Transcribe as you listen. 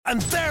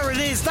And there it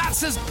is.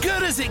 That's as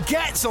good as it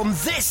gets on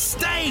this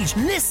stage.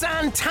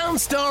 Nissan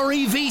Townstar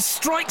EV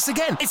strikes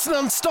again. It's an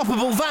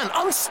unstoppable van.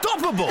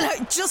 Unstoppable.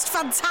 Just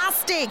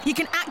fantastic. You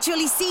can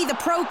actually see the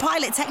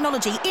ProPilot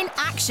technology in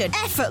action.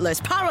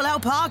 Effortless parallel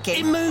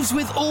parking. It moves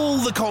with all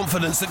the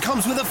confidence that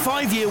comes with a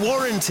 5-year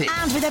warranty.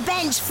 And with a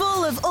bench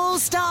full of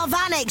all-star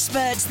van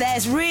experts,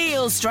 there's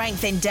real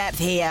strength in depth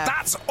here.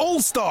 That's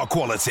all-star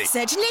quality.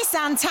 Search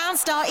Nissan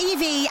Townstar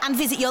EV and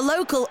visit your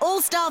local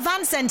all-star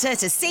van centre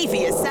to see for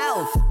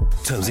yourself.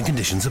 Terms and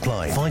conditions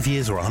apply. 5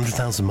 years or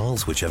 100,000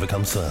 miles, whichever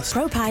comes first.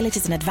 ProPilot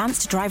is an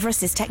advanced driver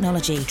assist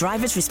technology.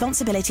 Driver's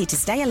responsibility to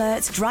stay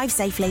alert, drive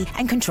safely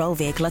and control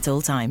vehicle at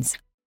all times.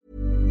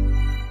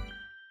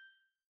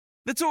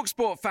 The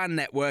TalkSport Fan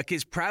Network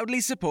is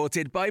proudly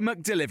supported by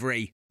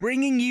McDelivery,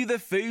 bringing you the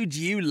food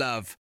you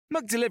love.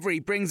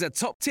 McDelivery brings a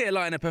top-tier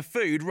lineup of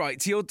food right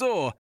to your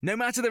door. No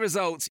matter the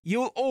result,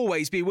 you'll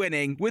always be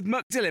winning with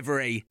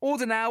McDelivery.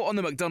 Order now on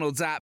the McDonald's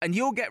app and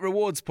you'll get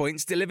rewards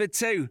points delivered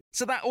too.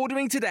 So that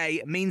ordering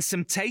today means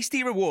some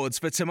tasty rewards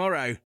for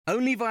tomorrow.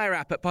 Only via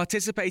app at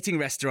participating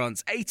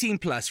restaurants. 18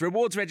 plus.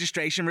 Rewards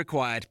registration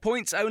required.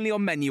 Points only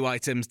on menu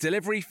items.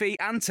 Delivery fee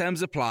and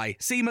terms apply.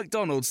 See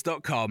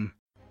mcdonalds.com.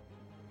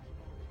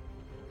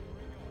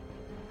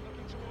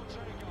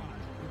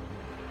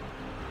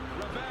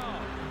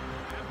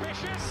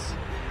 Ambitious,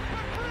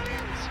 but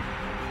brilliant!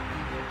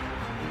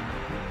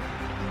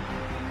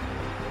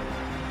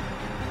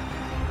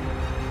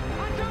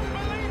 I don't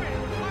believe it!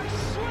 I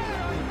swear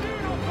I do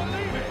not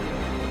believe it!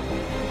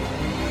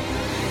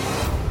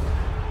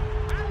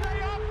 And they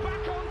are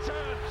back on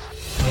terms!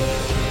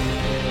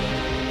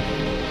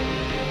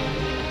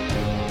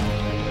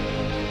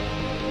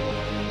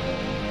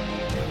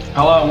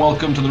 Hello and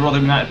welcome to the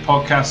Rotherham United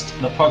podcast,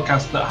 the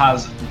podcast that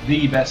has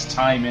the best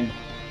timing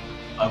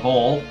of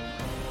all.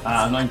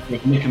 I'm not sure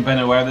if Nick and Ben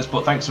are aware of this,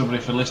 but thanks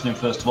everybody for listening.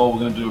 First of all, we're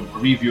going to do a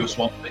review of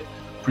Swansea,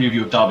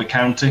 preview of Derby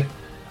County.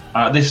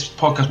 This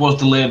podcast was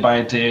delayed by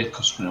a day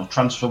because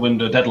transfer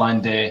window, deadline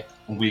day,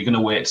 and we're going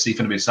to wait to see if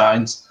anybody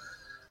signs.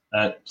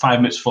 5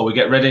 minutes before we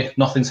get ready,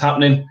 nothing's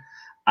happening.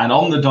 And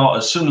on the dot,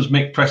 as soon as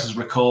Mick presses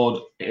record,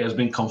 it has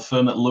been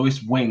confirmed that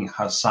Lewis Wing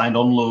has signed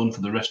on loan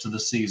for the rest of the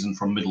season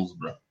from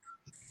Middlesbrough.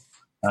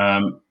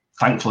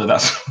 Thankfully,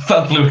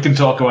 thankfully we can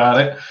talk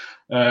about it.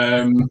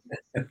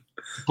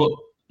 But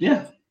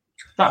yeah.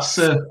 That's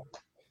it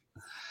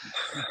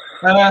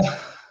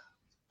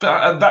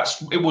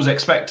was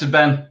expected,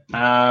 Ben.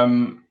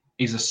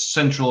 He's a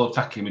central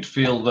attacking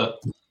midfielder.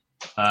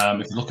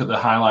 If you look at the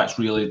highlights,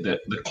 really, the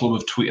club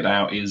have tweeted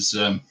out is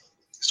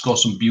scored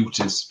some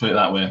beauties, put it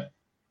that way.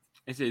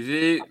 It's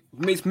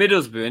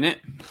Middlesbrough, isn't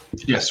it?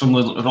 Yes, on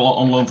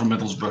loan from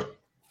Middlesbrough.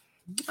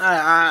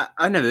 I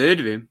never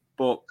heard of him,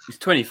 but he's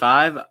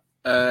 25.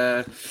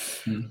 I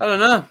don't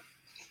know.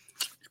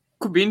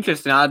 Could be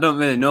interesting. I don't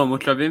really know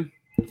much of him.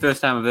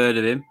 First time I've heard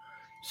of him.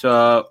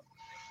 So,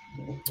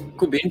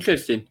 could be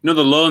interesting.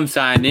 Another loan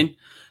signing.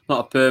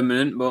 Not a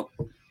permanent, but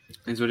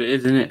it's what it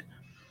is, isn't it?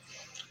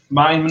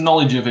 My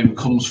knowledge of him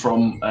comes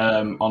from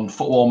on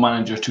Football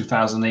Manager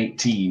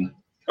 2018.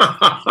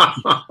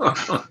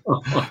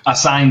 I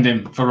signed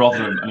him for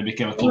Rotherham and he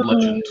became a club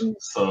legend.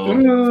 So,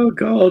 oh,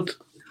 God.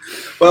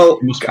 Well,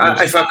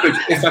 if I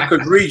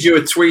could read you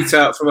a tweet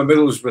out from a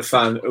Middlesbrough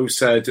fan who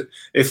said,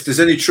 if there's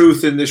any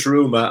truth in this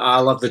rumour,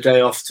 I'll have the day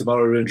off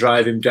tomorrow and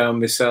drive him down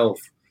myself.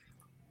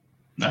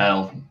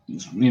 Well,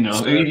 clubs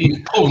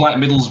like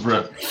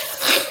Middlesbrough,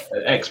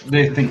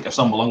 they think if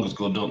someone belongs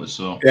good, don't they?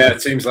 So yeah,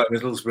 it seems like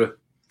Middlesbrough.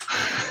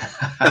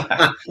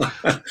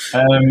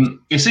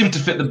 He seemed to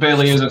fit the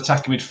bill as an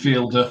attacking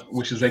midfielder,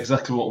 which is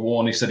exactly what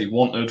Warney said he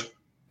wanted.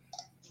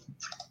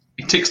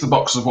 He ticks the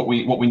boxes of what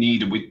we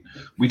needed. We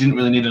didn't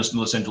really need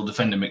another central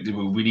defender, Mick, did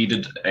we? We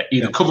needed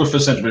either cover for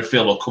central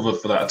midfield or cover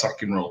for that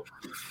attacking role.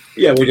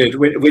 Yeah, we did.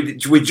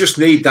 We just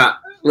need that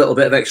little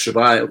bit of extra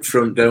bite up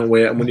front, don't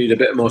we? And we need a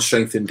bit more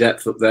strength and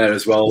depth up there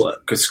as well,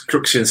 because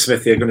Crooksy and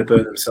Smithy are going to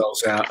burn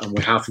themselves out, and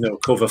we have no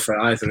cover for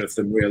either of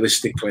them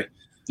realistically.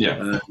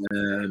 Yeah.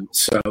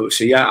 So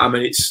yeah, I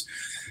mean, it's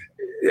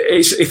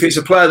if it's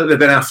a player that they've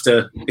been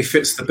after, he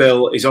fits the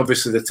bill. He's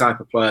obviously the type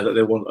of player that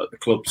they want at the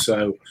club.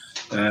 So.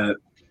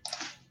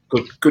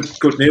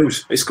 Good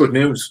news. It's good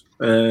news.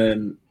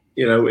 We've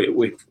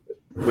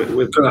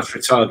gone after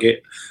a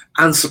target,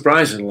 and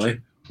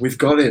surprisingly, we've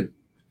got him.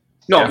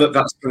 Not that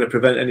that's going to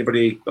prevent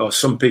anybody or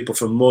some people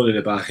from moaning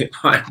about it,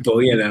 but I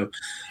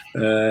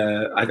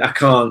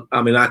can't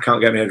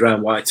get my head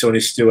around why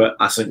Tony Stewart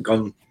hasn't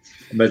gone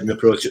and made an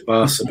approach at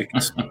Barca,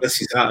 because unless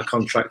he's out of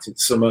contract in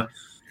summer,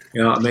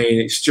 you know what I mean.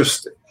 It's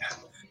just,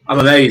 I'm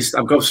amazed.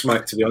 I'm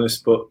gobsmacked, to be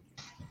honest, but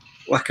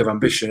lack of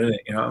ambition, isn't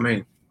it? You know what I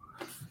mean.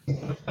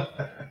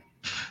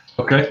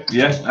 Okay,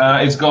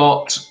 yeah. He's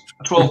got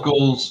 12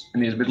 goals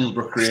in his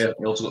Middlesbrough career.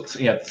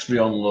 He had 3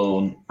 on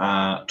loan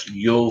at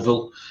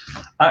Yeovil.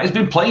 He's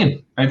been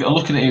playing.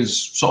 Looking at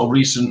his sort of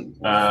recent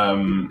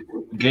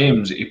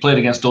games, he played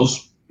against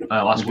us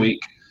last week.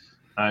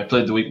 He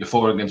played the week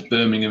before against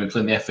Birmingham. He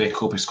played in the FA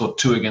Cup. He scored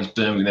 2 against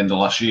Birmingham at the end of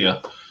last year.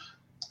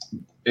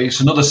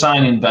 It's another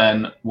signing,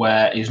 Ben,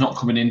 where he's not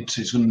coming in.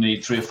 He's going to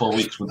need 3 or 4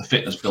 weeks with the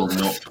fitness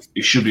building up.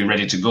 He should be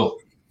ready to go.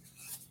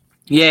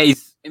 Yeah,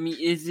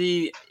 is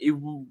he? He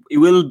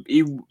won't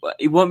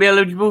be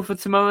eligible for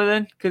tomorrow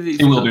then? Because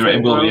he will be ready.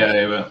 He will be.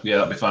 Yeah,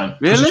 that'll be fine.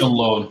 Really? It's on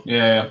loan.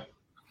 Yeah.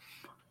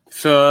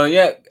 So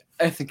yeah,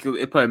 I think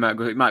it probably might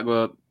go. It might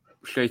go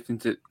straight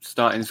into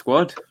starting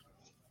squad.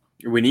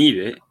 We need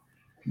it.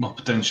 Well,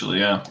 potentially,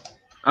 yeah.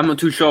 I'm not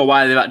too sure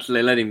why they've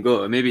actually let him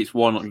go. Maybe it's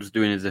Warnock just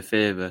doing us a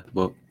favour,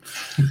 but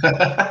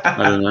I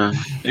don't know.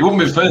 It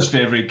wouldn't be the first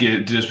favour he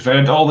did us. For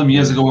all them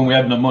years ago when we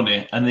had no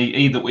money, and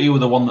he were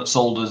the one that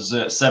sold us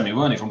Semi,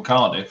 weren't he, from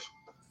Cardiff?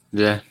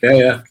 Yeah.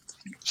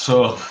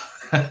 So,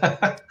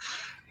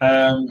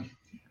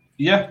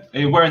 yeah,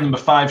 he's wearing number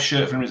 5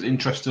 shirt for him is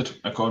interested,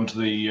 according to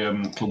the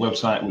club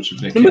website, which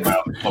is making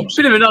about. It's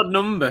a bit of an odd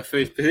number for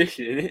his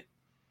position, isn't it?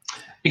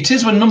 It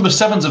is when number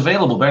 7's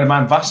available. Bear in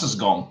mind, Vassar's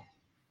gone.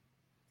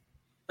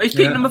 He's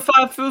picked number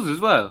 5 for us as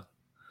well.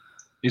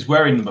 He's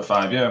wearing number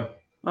 5, yeah.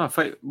 Oh,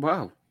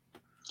 wow.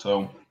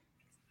 So,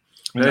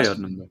 Very odd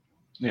number.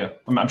 Yeah,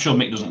 I'm sure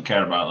Mick doesn't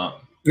care about that.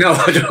 No,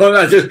 I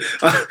don't.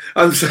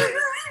 I'm sorry.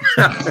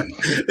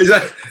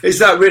 Is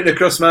that written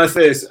across my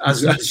face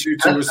as you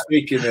two were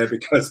speaking there?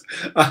 Because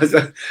I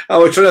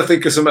was trying to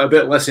think of something a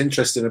bit less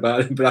interesting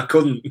about him, but I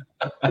couldn't.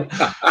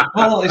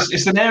 Well,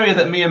 it's an area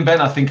that me and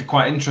Ben, I think, are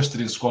quite interested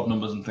in squad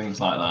numbers and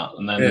things like that.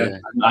 And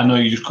then I know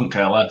you just couldn't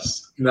care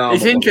less. No,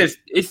 it's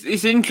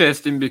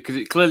interesting because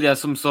it clearly has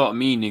some sort of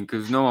meaning.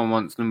 Because no one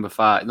wants number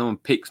 5. No one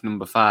picks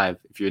number 5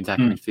 if you're an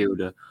attacking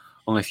midfielder,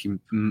 unless you're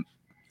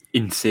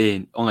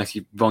insane, unless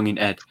you're wrong in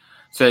head.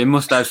 So it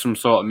must have some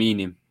sort of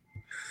meaning.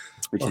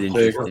 Which is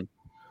interesting.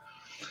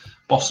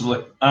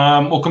 Possibly.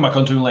 We'll come back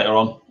onto him later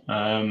on.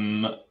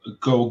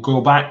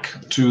 Go back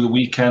to the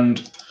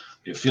weekend.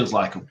 It feels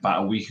like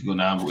about a week ago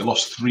now, but we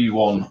lost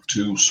 3-1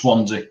 to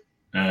Swansea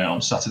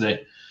on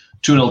Saturday.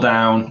 2-0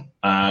 down.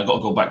 Got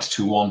to go back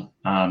to 2-1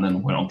 and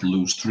then went on to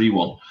lose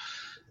 3-1.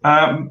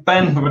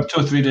 Ben, we've had 2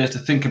 or 3 days to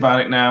think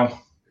about it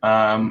now.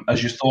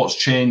 As your thoughts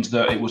changed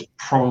that it was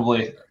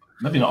probably,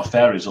 maybe not a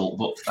fair result,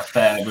 but a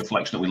fair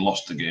reflection that we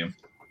lost the game.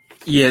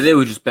 Yeah, they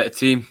were just a better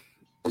team.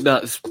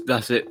 That's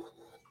it.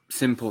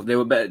 Simple. They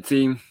were a better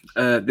team.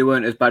 They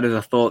weren't as bad as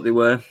I thought they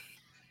were.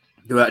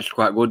 They were actually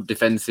quite good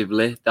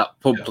defensively. That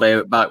pub player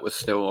at back was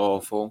still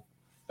awful.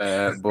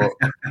 But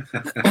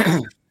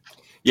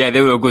yeah,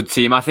 they were a good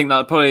team. I think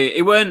that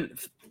probably we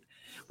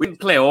didn't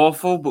play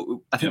awful, but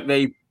I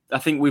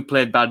think we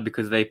played bad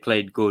because they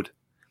played good.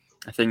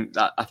 I think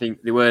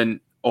they weren't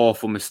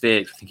awful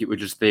mistakes. I think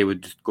they were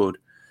just good.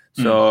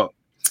 So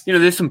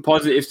there's some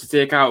positives to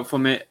take out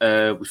from it.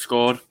 We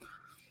scored.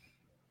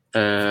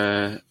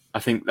 I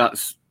think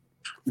that's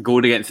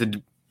good against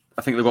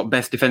I think they've got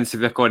best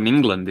defensive record in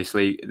England this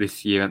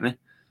year, haven't they?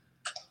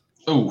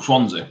 Oh,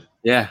 Swansea.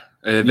 Yeah,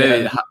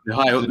 they're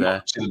high up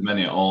there. Not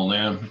many at all,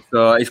 yeah.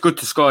 So it's good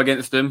to score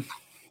against them.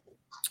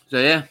 So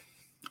yeah,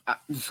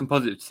 there's some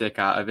positive to take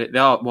out of it. They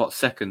are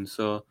second,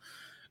 so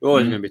it's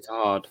always going to be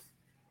hard.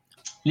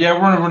 Yeah,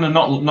 we're on a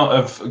run not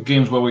of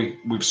games where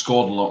we've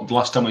scored a lot. The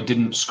last time we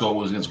didn't score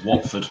was against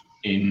Watford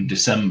in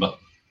December.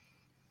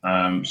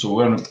 So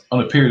we're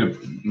on a period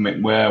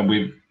where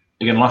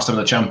again, last time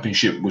in the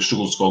Championship, we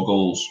struggled to score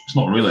goals. It's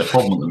not really a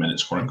problem at the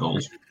minute, scoring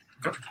goals.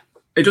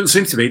 It doesn't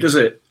seem to be, does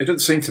it? It doesn't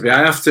seem to be.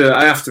 I have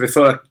to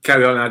before I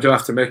carry on, I do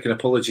have to make an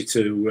apology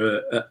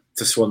to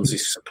Swansea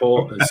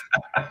supporters.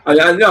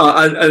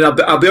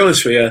 I'll be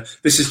honest with you,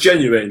 this is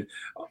genuine.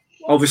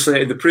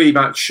 Obviously, in the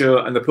pre-match show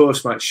and the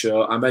post-match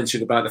show, I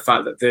mentioned about the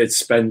fact that they'd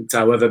spent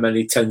however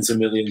many tens of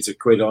millions of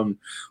quid on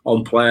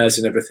players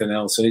and everything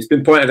else. And it's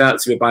been pointed out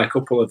to me by a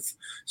couple of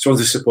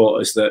Swansea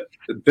supporters that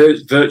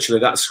virtually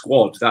that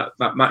squad,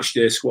 that match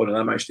day squad and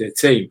that match day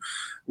team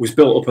was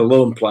built up of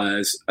loan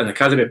players and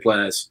academy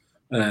players,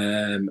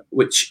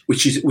 which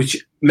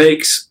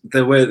makes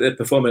the way they're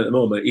performing at the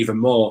moment even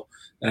more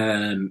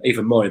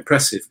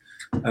impressive.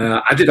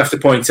 I did have to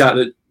point out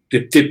that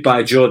they did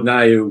buy Jordan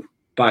Ayew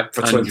back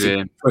for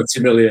 20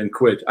 million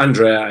quid.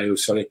 Andre Ayew,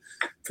 sorry,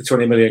 for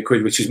 20 million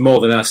quid, which is more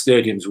than our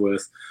stadium's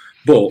worth.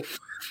 But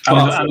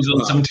I was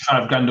on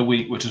 75 grand a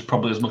week, which is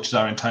probably as much as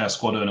our entire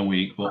squad earn a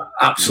week. But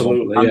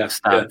absolutely, yeah.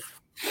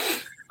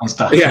 On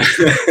staff. Yeah.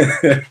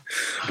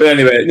 But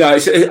anyway, no,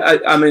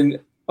 I mean,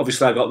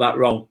 obviously I got that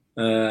wrong,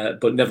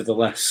 but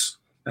nevertheless,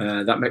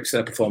 that makes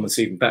their performance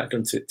even better,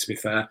 doesn't it? To be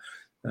fair,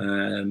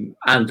 and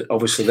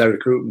obviously their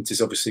recruitment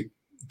is obviously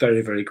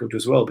very, very good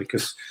as well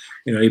because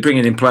you're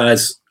bringing in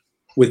players.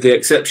 With the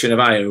exception of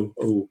Ayew,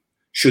 who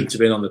shouldn't have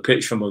been on the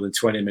pitch for more than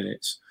 20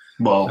 minutes.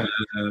 Well,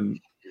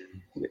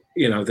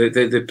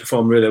 they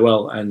perform really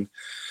well, and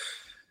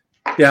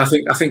yeah, I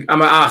think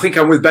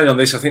I'm with Ben on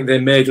this. I think they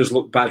made us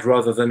look bad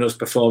rather than us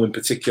performing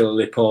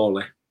particularly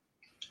poorly.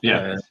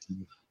 Yeah.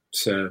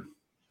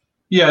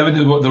 Yeah, I mean,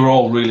 they were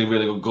all really,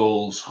 really good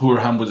goals.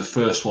 Hourihane with the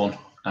first one,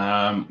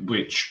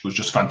 which was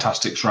just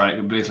fantastic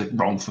strike. Basically,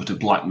 wrong-footed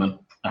Blackman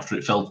after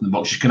it fell in the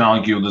box. You can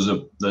argue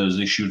there's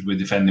issues with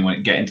defending when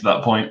it getting to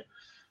that point.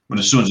 But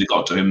as soon as it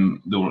got to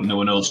him, there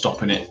were no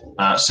stopping it.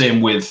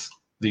 Same with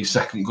the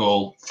second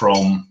goal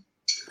from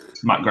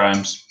Matt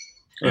Grimes.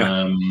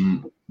 Yeah.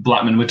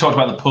 Blackman, we talked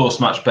about the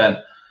post-match, Ben,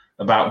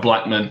 about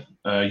Blackman.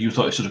 You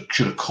thought he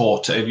should have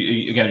caught it. If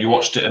you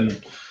watched it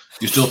and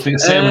you still think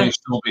the same, or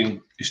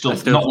you're still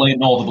not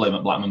laying all the blame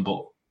at Blackman,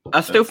 but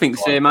I still think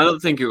same. I don't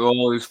think it was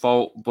all his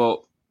fault,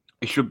 but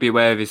he should be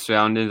aware of his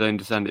surroundings. I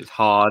understand it's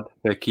hard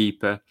for a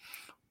keeper,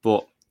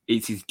 but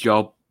it's his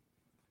job.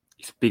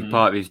 It's a big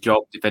part of his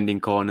job,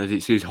 defending corners.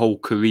 It's his whole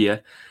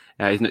career.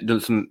 He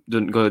doesn't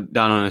go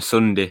down on a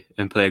Sunday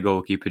and play a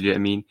goalkeeper, do you know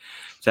what I mean?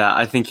 So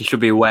I think he should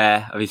be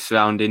aware of his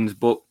surroundings,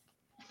 but,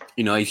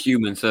 he's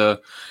human, so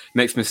he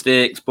makes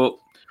mistakes, but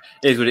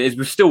it is what it is.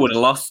 We still would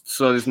have lost,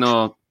 so there's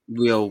no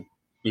real,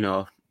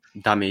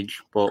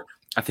 damage, but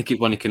I think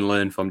it's one he can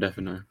learn from,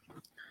 definitely.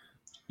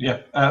 Yeah,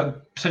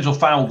 potential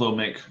foul though,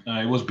 Mick.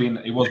 He was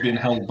being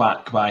held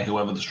back by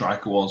whoever the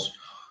striker was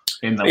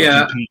in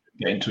that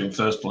getting to him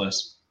first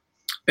place.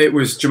 It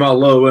was Jamal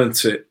Lowe,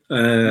 weren't it?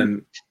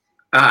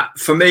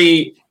 For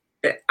me,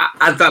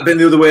 had that been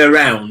the other way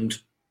around,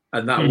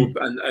 and that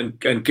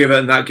would,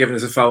 given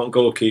as a foul on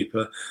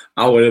goalkeeper,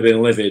 I would have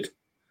been livid.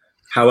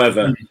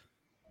 However,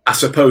 I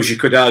suppose you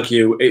could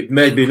argue it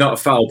may be not a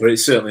foul, but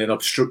it's certainly an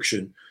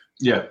obstruction.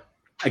 Yeah.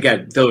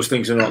 Again, those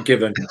things are not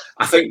given.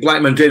 I think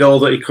Blackman did all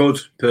that he could,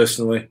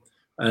 personally.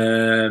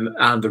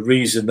 And the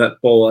reason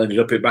that ball ended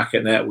up at back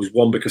at net was,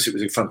 one, because it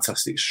was a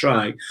fantastic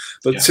strike,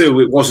 but two,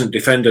 it wasn't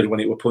defended when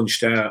it were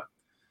punched out.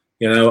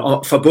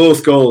 For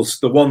both goals,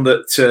 the one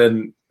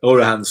that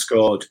Orahan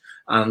scored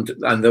and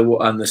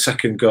the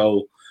second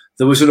goal,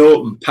 there was an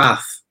open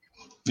path.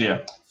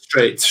 Yeah.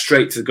 Straight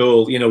to the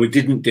goal. We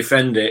didn't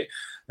defend it,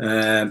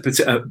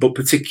 but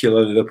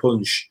particularly the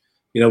punch.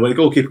 When a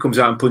goalkeeper comes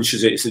out and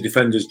punches it, it's the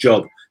defender's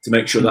job to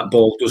make sure that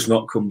ball does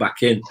not come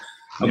back in.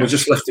 And we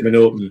just left him an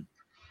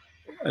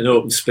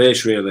open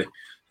space, really,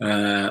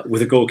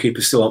 with the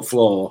goalkeeper still on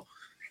floor,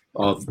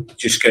 or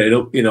just getting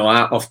up,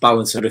 off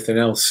balance and everything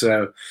else.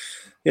 So,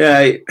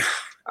 yeah,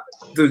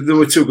 there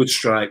were two good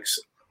strikes,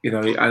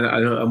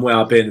 and we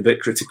are being a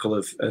bit critical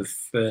of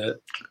they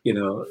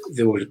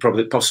would have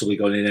probably possibly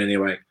gone in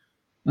anyway.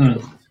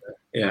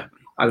 Yeah,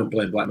 I don't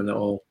blame Blackman at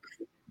all.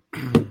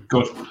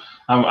 Good.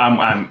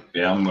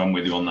 I'm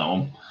with you on that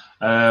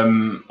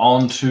one.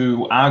 On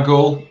to our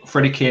goal.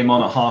 Freddie came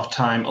on at half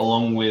time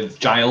along with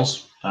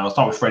Giles. I'll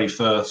start with Freddie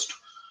first.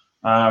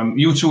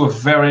 You two were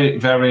very,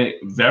 very,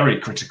 very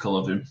critical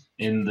of him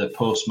in the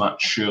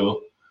post-match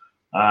show.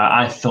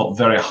 I thought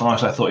very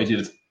harsh. I thought he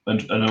did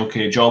an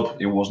okay job.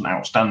 It wasn't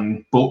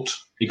outstanding, but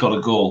he got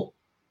a goal,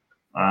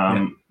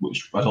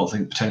 which I don't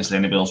think potentially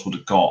anybody else would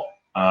have got.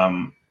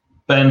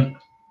 Ben,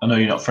 I know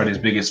you're not Freddie's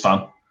biggest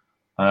fan.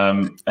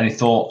 Any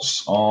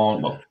thoughts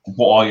on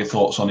what are your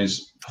thoughts on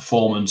his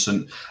performance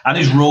and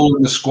his role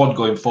in the squad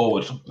going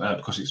forward?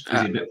 Because he's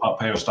a bit part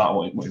player start.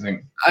 What do you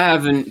think? I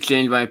haven't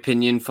changed my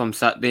opinion from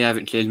Saturday. I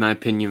haven't changed my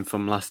opinion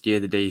from last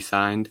year, the day he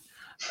signed.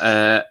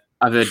 I've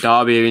heard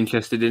Derby are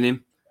interested in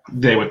him.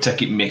 They would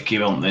take it Mickey,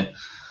 won't they?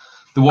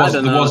 There was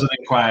an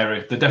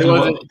inquiry.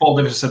 Paul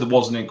Davis said there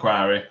was an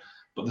inquiry,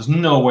 but there's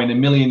no way in a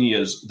million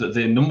years that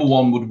they, number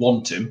one, would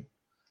want him,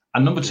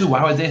 and number two,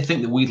 why would they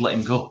think that we'd let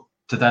him go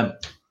to them?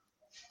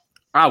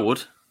 I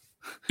would.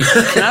 They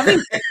can have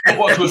him.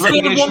 What, to his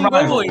relegation one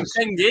goal rivals? in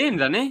 10 games,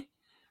 hasn't he?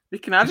 They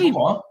can have him.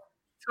 What?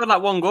 He's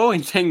got one goal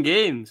in 10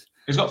 games.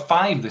 He's got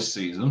 5 this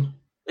season.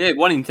 Yeah,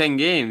 1 in 10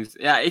 games.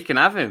 Yeah, he can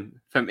have him.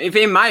 If,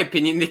 in my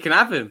opinion, they can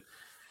have him.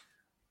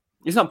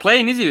 He's not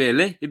playing, is he,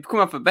 really? He'd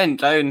come off a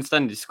bench. I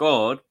understand he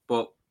scored,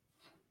 but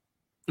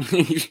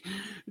it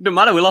doesn't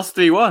matter. We lost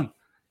 3-1.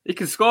 He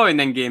can score in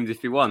them games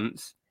if he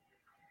wants.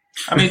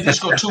 I mean, he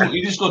just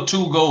got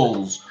 2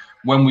 goals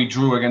when we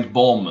drew against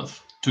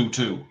Bournemouth.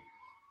 2-2.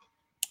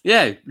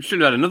 Yeah, we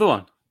should have had another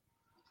one.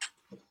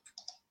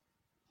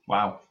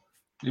 Wow.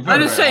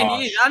 I'm just saying,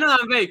 I know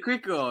I'm very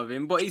critical of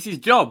him, but it's his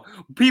job.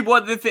 People,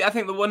 I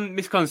think the one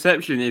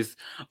misconception is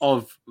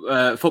of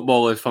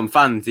footballers from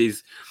fans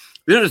is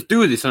they don't just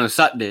do this on a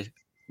Saturday.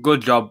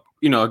 Good job,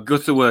 go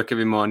to work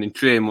every morning,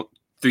 train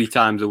 3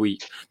 times a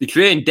week. They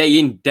train day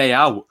in, day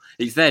out.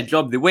 It's their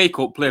job. They wake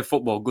up, play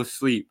football, go to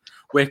sleep.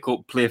 Wake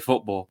up, play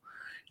football.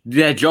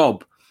 Their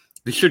job.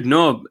 They should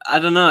know. I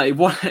don't know.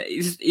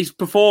 His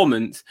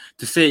performance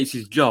to say it's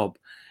his job.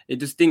 It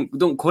just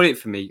don't cut it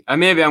for me. And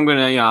maybe I'm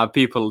gonna have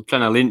people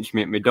trying to lynch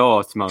me at my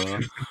door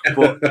tomorrow.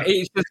 But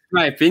it's just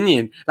my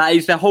opinion. Like,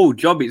 it's their whole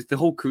job. It's the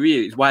whole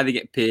career. It's why they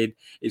get paid.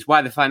 It's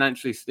why they're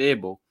financially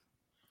stable,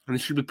 and they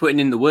should be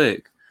putting in the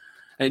work.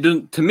 And it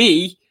doesn't. To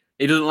me,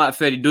 it doesn't like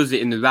Freddie does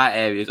it in the right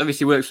areas.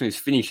 Obviously, he works on his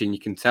finishing. You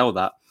can tell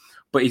that.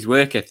 But his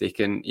work ethic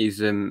and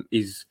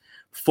his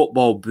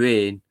football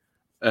brain.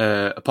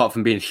 Apart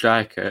from being a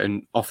striker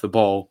and off the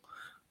ball,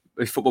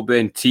 his football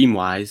brain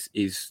team-wise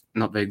is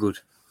not very good,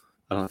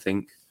 I don't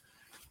think.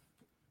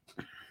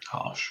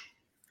 Harsh.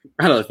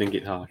 I don't think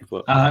it's harsh.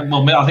 But I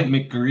think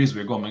Mick agrees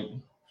with you. Go on,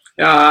 Mick.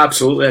 Yeah,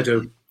 absolutely, I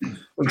do.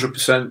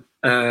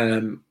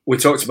 100%. We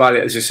talked about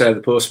it, as you said,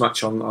 the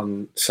post-match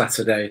on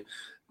Saturday.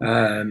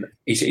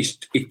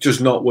 He does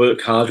not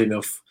work hard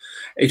enough.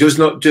 He does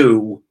not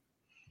do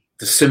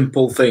the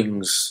simple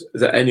things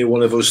that any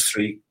one of us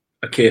three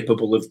are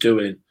capable of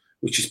doing,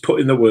 which is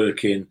putting the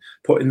work in,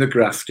 putting the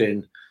graft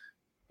in.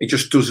 He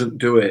just doesn't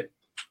do it.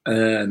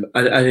 And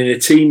in a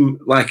team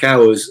like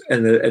ours,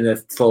 and in a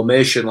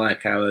formation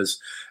like ours,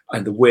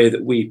 and the way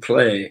that we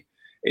play,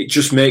 it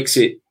just makes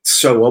it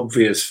so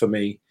obvious for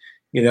me.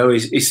 You know,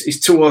 he's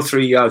 2 or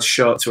 3 yards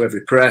short to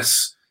every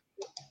press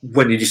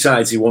when he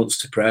decides he wants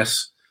to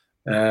press.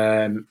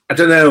 I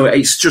don't know.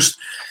 It's just,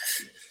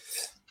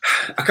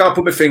 I can't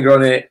put my finger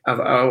on it.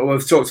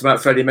 I've talked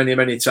about Freddie many,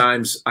 many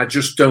times. I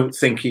just don't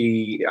think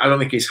I don't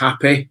think he's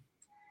happy.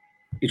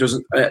 He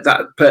doesn't.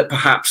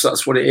 Perhaps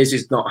that's what it is.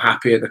 He's not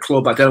happy at the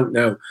club. I don't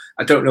know.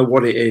 I don't know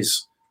what it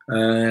is.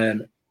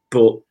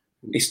 But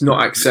it's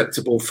not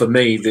acceptable for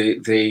me.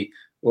 The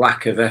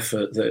lack of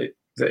effort that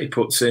he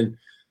puts in.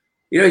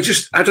 You know,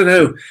 I don't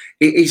know.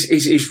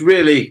 He's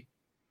really.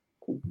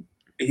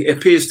 It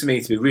appears to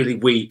me to be really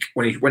weak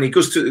when he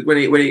goes to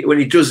when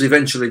he does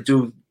eventually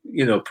do,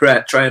 you know,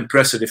 try and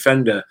press a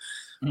defender.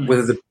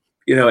 Whether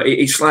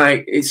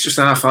it's just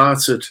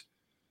half-hearted,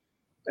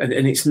 and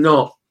it's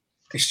not.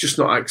 It's just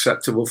not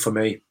acceptable for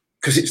me,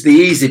 because it's the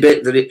easy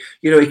bit that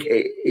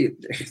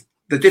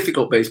the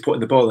difficult bit is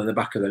putting the ball in the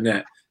back of the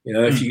net. You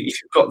know, if you've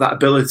got that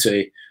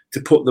ability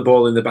to put the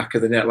ball in the back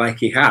of the net like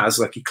he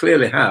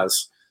clearly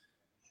has,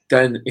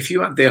 then if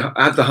you add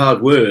the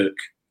hard work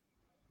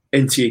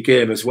into your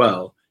game as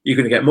well, you're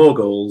going to get more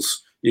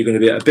goals. You're going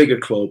to be at a bigger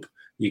club.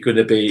 You're going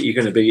to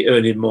be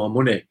earning more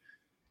money.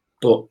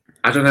 But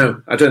I don't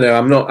know. I don't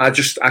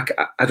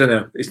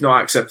know. It's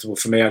not acceptable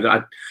for me.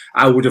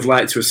 I would have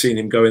liked to have seen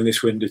him go in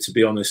this window, to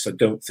be honest. I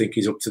don't think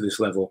he's up to this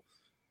level.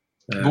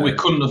 But we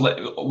couldn't have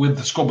with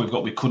the squad we've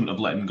got, we couldn't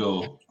have let him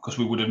go, because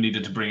we would have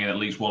needed to bring in at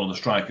least one of the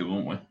striker,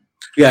 wouldn't we?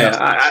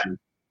 Yeah,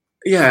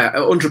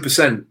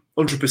 100%,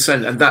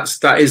 100%, and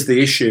that is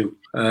the issue.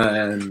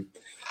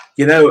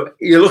 You know,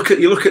 you look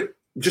at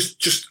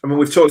just. I mean,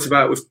 we've talked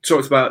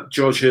about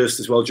George Hurst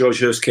as well. George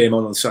Hurst came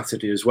on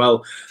Saturday as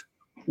well.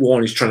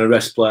 Warne is trying to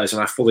rest players,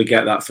 and I fully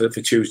get that for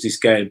Tuesday's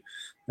game.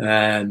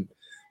 Had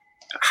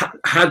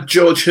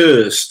George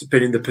Hurst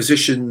been in the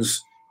positions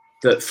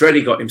that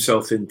Freddie got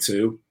himself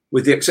into,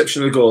 with the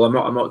exception of the goal,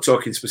 I'm not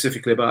talking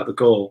specifically about the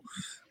goal.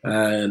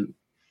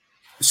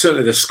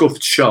 Certainly the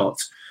scuffed shot.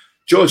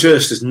 George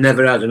Hurst has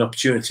never had an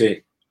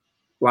opportunity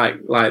like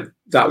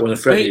that one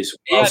of Freddie's.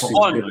 He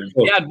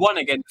had one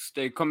against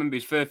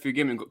Cummingby's first few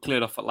games and got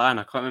cleared off at line.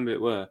 I can't remember who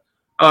it were.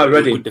 Oh,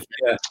 Reading.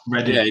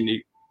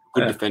 Reading.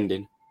 Good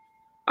defending.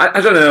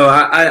 I don't know.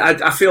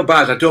 I feel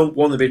bad. I don't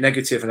want to be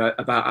negative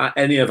about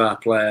any of our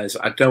players.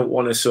 I don't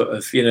want to sort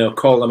of, you know,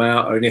 call them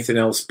out or anything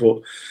else.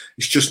 But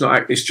it's just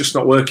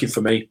not working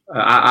for me.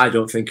 I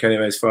don't think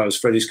anyway, as far as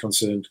Freddie's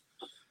concerned.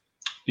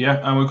 Yeah,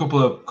 and a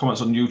couple of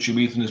comments on YouTube.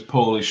 Ethan is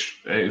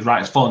Polish. He's right.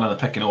 He's fallen down the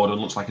pecking order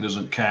and looks like he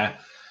doesn't care.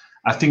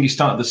 I think he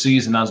started the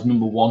season as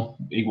number one.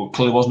 He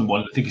clearly was number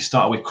one. I think he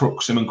started with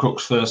Crooks, Simon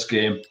Crooks' first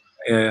game,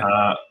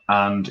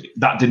 and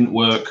that didn't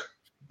work.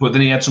 But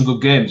then he had some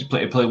good games.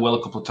 He played well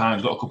a couple of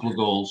times, got a couple of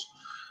goals.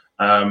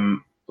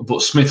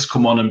 But Smith's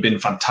come on and been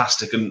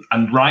fantastic,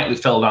 and rightly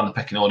fell down the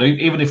pecking order.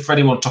 Even if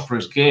Freddie won top of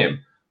his game,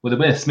 with the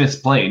way Smith's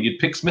playing, you'd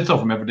pick Smith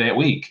over him every day a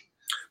week.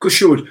 Of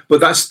course you would, but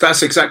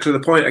that's exactly the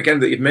point again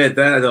that you've made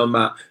there, though,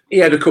 Matt. He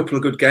had a couple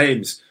of good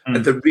games,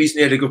 and the reason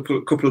he had a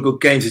couple of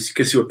good games is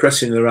because you were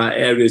pressing in the right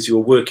areas, you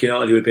were working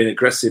hard, you were being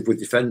aggressive with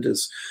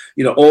defenders.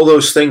 You know, all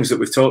those things that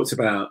we've talked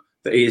about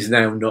that he is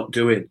now not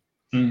doing.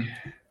 I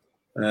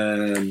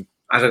don't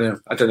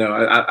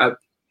know.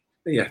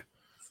 Yeah.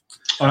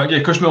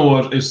 Chris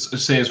Millward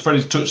says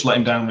Freddie's touch let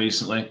him down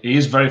recently. He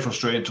is very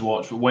frustrated to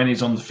watch, but when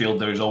he's on the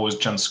field, there is always a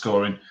chance of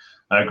scoring.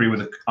 I agree with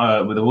the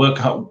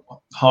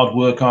hard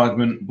work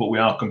argument, but we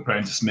are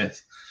comparing to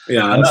Smith.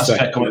 Yeah, and that's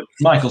fair comment.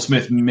 Michael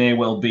Smith may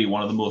well be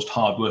one of the most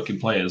hard-working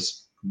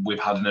players we've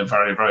had in a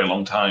very, very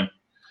long time.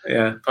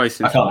 Yeah, I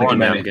can't think of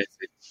many.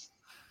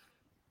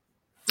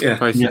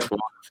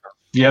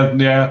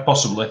 Yeah,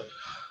 possibly.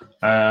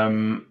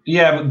 But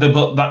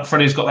that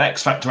Freddie's got the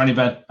X factor, hasn't he,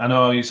 Ben? I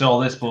know you said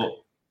all this, but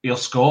he'll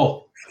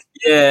score.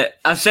 Yeah,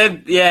 I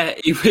said,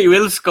 he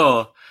will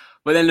score.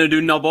 But then he'll do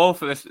no ball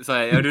for this.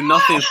 Sorry, he'll do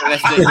nothing for the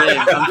rest of the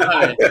game. I'm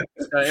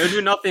sorry. He'll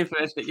do nothing for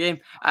the rest of the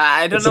game.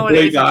 I don't know what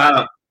it is.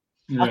 I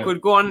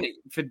could go on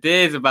for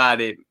days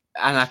about it,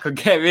 and I could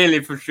get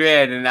really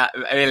frustrated and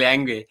really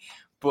angry.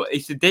 But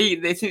it's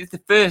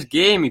the first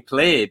game he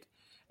played.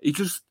 He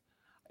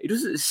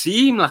doesn't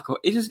seem like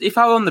if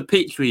I were on the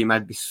pitch with him,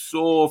 I'd be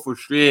so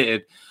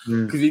frustrated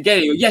because you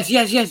get it.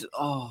 Yes.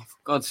 Oh, for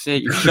God's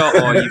sake, you shot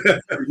or you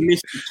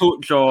missed the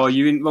touch or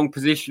you're in the wrong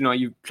position or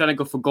you're trying to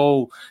go for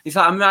goal. It's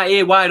like I'm right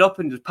here wide up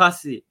and just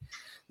pass it.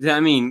 You know what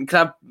I mean?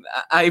 Because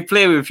I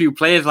play with a few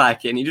players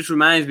like it, and he just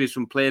reminds me of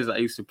some players that I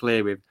used to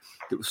play with.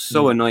 It was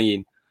so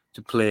annoying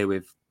to play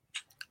with,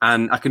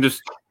 and I can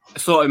just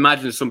sort of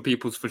imagine some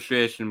people's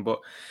frustration. But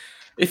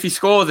if he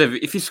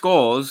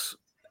scores,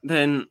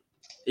 then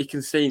he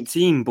can stay in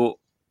team, but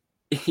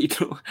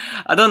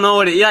I don't know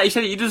what it is. Yeah, he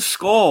said he does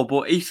score,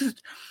 but it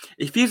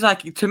feels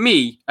like, to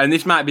me, and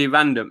this might be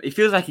random, it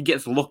feels like he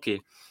gets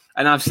lucky.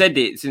 And I've said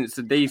it since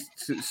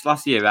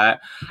last year, right?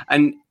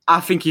 And I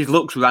think his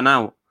looks ran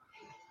out,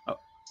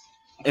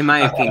 in my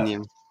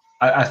opinion.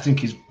 I think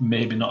he's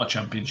maybe not a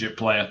championship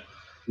player.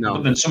 No.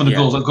 But then some of the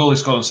goal he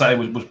scored on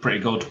Saturday was pretty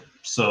good.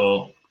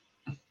 So...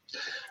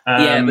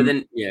 but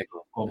then... Yeah,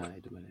 go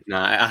on. No,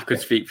 I could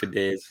speak for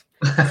days.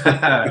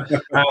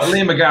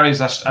 Liam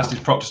McGarry's asked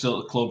if Proctor's still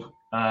at the club.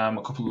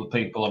 A couple of the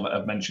people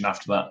have mentioned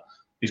after that.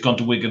 He's gone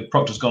to Wigan.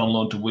 Proctor's gone on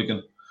loan to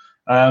Wigan.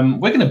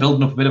 Wigan are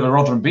building up a bit of a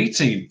Rotherham B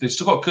team. They've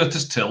still got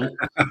Curtis Till. Do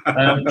you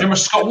remember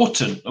Scott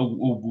Wootton,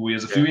 who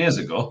was a few years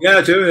ago? Yeah,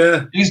 I do,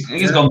 yeah.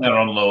 He's gone there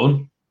on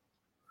loan.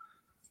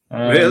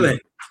 Really?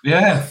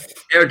 Yeah.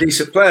 You're a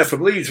decent player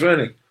from Leeds,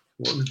 wasn't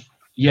he?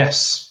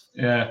 Yes,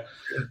 yeah.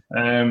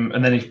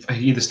 And then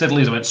he either stayed at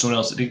Leeds or went to someone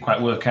else. It didn't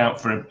quite work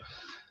out for him.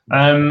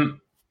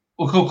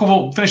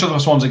 We'll finish off the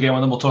Swans again,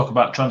 and then we'll talk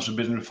about transfer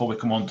business before we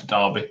come on to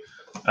Derby.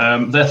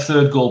 Their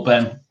third goal,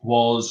 Ben,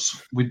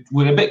 was we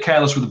were a bit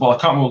careless with the ball. I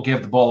can't remember who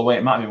gave the ball away.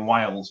 It might have been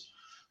Wiles.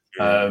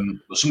 But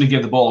somebody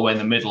gave the ball away in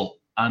the middle,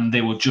 and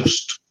they were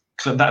just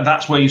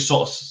that's where you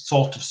sort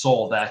of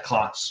saw their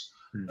class.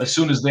 As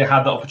soon as they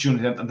had that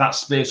opportunity, that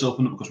space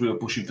opened up because we were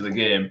pushing for the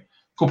game. A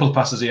couple of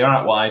passes here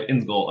out wide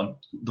in the goal, and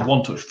the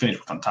one-touch finish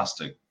was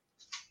fantastic.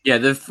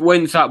 Yeah,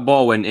 once that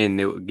ball went in,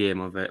 they were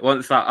game of it.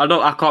 Once that,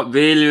 I can't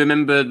really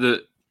remember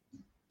the.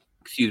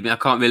 Excuse me, I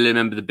can't really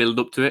remember the build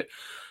up to it.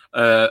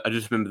 I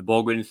just remember the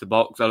ball going into the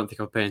box. I don't think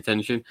I was paying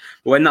attention.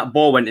 But when that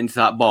ball went into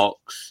that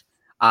box,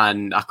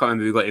 and I can't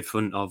remember who got it in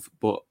front of,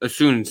 but as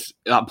soon as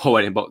that ball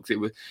went in the box, it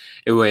went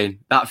in.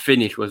 That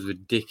finish was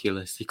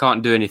ridiculous. You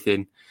can't do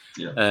anything.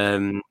 Yeah.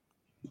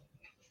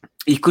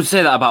 You could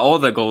say that about all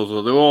their goals,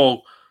 though. They're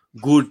all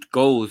good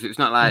goals. It's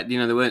not like, they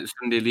weren't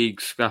Sunday League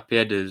scrappy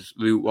headers,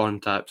 Route 1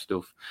 type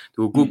stuff.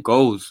 They were good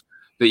goals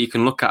that you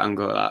can look at and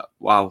go like,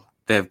 wow,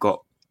 they've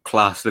got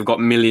class. They've got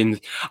millions.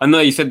 I know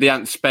you said they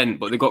hadn't spent,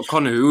 but they've got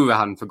Conor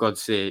Hourihane, for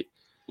God's sake.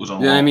 You know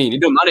what I mean?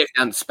 It don't matter if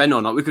they hadn't spent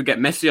or not. We could get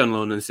Messi on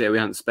loan and say we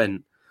hadn't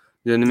spent.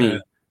 You know what I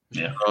mean?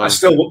 Yeah. By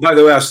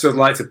the way, I still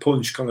like to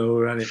punch Conor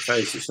Hourihane in the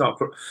face. It's not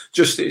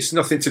it's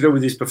nothing to do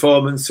with his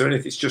performance or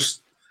anything. It's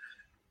just,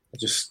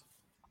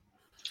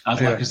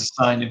 I'd like us to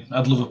sign him.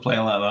 I'd love a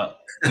player like that.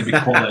 He'd be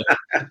quality.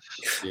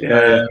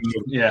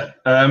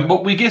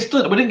 But we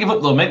didn't give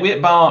up though, mate. We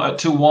hit Bar at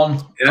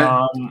 2-1.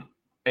 Yeah.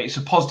 It's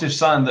a positive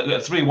sign that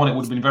at 3-1 it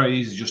would have been very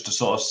easy just to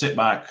sort of sit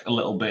back a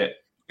little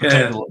bit,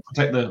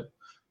 protect the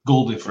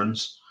goal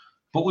difference.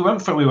 But we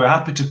went for it. We were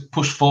happy to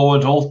push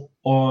forward.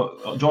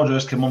 George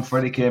Hurst came on,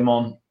 Freddie came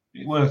on.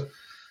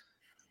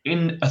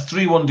 In a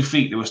 3-1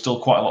 defeat, there was still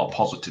quite a lot of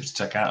positives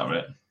to take out of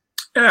it.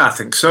 Yeah, I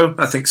think so.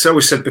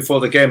 We said before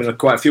the game, and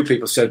quite a few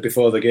people said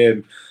before the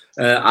game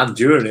and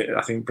during it.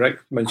 I think Breck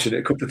mentioned it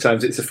a couple of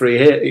times. It's a free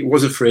hit. It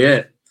was a free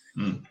hit.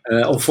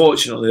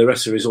 Unfortunately, the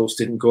rest of the results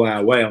didn't go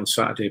our way on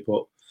Saturday,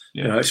 but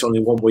it's only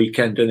one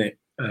weekend, isn't it?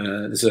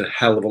 There's a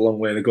hell of a long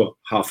way to go,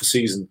 half a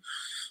season.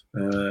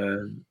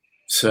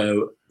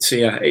 So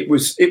yeah, it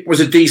was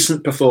a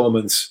decent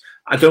performance.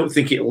 I don't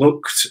think it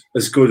looked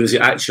as good as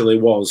it actually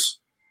was,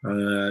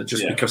 because of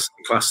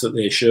the class that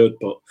they showed.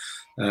 But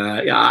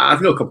I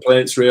have no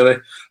complaints really. I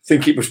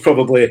think it was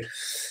probably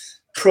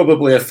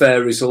a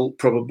fair result,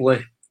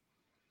 given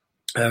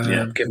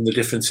the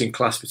difference in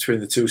class between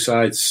the two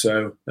sides.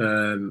 So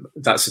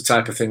that's the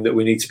type of thing that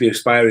we need to be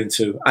aspiring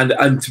to.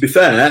 And to be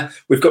fair,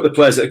 we've got the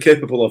players that are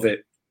capable of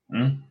it.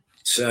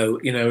 So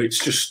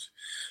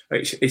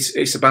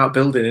it's about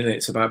building, isn't it?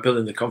 It's about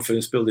building the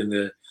confidence, building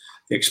the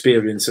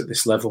experience at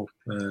this level.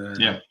 So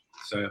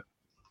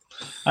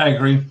I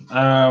agree.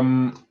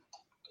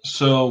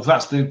 So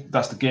that's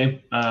the game.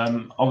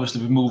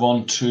 Obviously, we move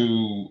on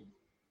to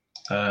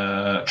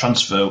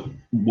transfer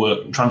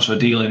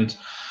dealings.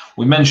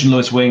 We mentioned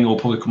Lewis Wing. We'll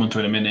probably come on to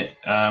in a minute.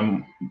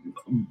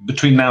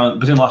 Between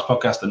the last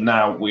podcast and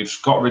now, we've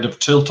got rid of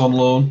Tilt on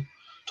loan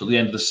till the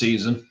end of the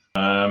season,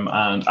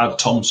 and Ad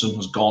Thompson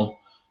has gone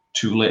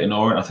to Leyton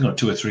Orient, I think on a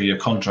 2 or 3 year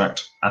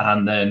contract,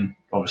 and then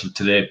obviously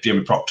today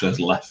Jamie Proctor has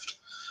left.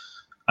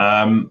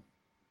 I'm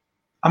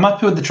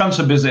happy with the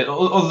transfer business,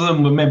 other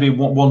than maybe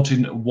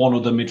wanting one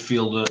other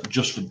midfielder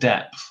just for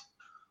depth.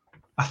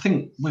 I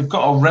think we've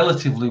got a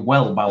relatively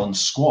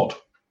well-balanced squad.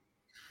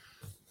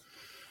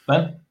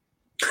 Ben?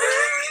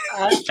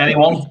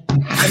 Anyone?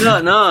 I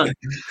don't know.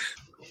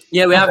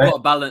 Yeah, we have got a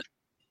balance.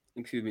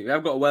 Excuse me. We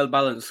have got a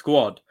well-balanced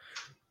squad,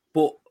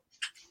 but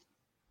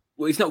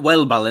it's not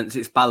well-balanced.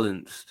 It's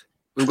balanced.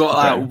 We've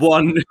got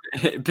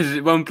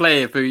one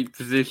player for each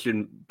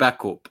position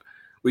backup,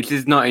 which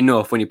is not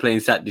enough when you're playing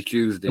Saturday,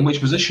 Tuesday. In which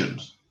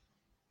positions?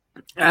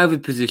 Every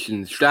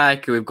position.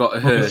 Striker, we've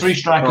got Hurst. 3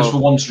 strikers for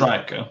 1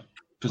 striker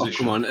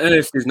position. Come on,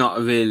 Hurst is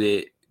not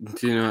really.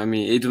 Do you know what I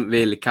mean? It doesn't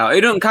really count.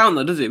 It doesn't count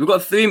though, does it? We've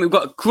got 3. We've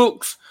got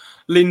Crooks,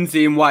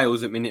 Lindsay, and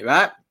Wiles at the minute,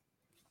 right?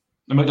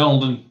 And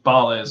McDonald and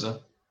Barlaser.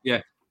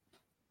 Yeah.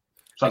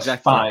 So that's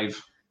exactly.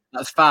 5.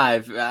 That's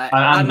 5. Right?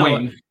 And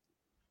Wing.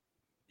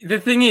 The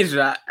thing is,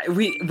 right,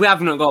 we have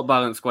not got a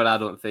balanced squad, I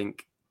don't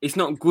think. It's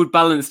not good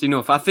balanced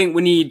enough. I think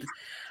we need,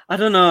 I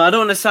don't know, I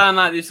don't want to sound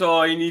like this,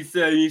 he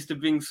needs to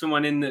bring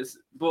someone in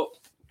but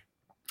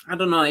I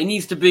don't know. He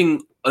needs to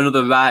bring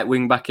another right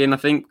wing back in, I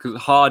think,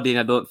 because Harding,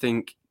 I don't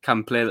think,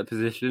 can play that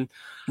position.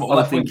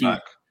 Left wing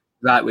back?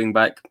 Right wing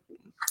back.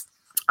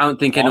 I don't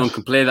think anyone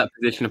can play that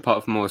position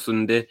apart from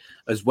Sunday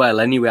as well.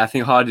 Anyway, I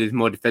think Harding is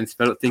more defensive.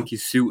 I don't think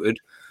he's suited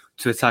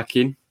to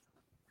attacking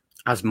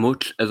as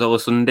much as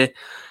Sunday.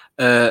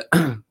 But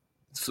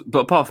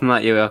apart from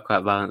that, we are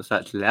quite balanced,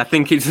 actually. I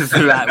think it's just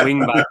the right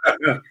wing back.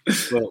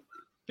 But,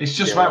 it's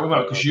just right wing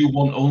back because you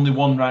want only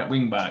one right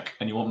wing back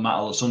and you want Matt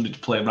Olosunde to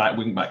play right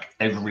wing back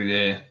every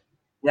day.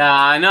 Yeah,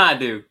 I know I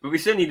do. But we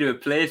still need a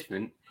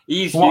replacement.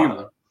 He's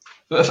human.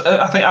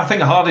 I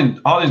think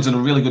Harding's done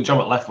a really good job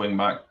at left wing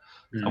back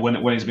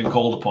when he's been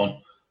called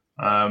upon.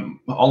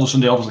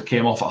 Olosunde obviously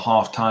came off at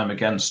half time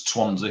against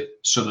Swansea,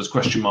 so there's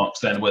question marks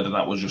then whether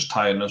that was just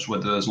tiredness,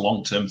 whether there's a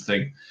long term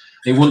thing.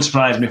 It wouldn't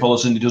surprise me if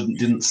Olosunde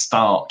didn't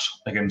start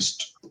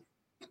against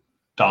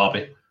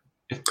Derby.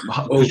 If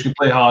you could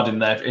play Harding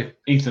there, if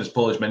Ethan's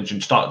Polish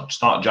mentioned start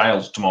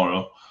Giles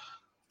tomorrow,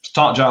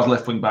 start Giles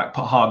left wing back,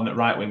 put Harding at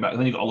right wing back, and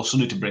then you've got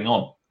Olosunde to bring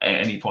on at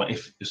any point,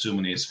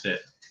 assuming he is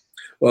fit.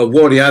 Well,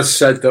 Wardy has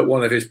said that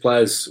one of his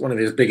players, one of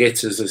his big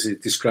hitters, as he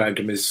described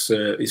him, is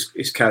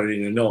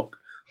carrying a knock.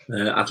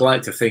 I'd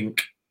like to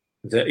think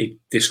that he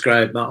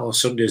described Matt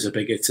Olosunde as a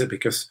big hitter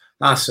because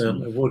I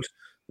certainly would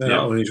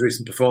on his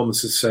recent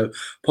performances. So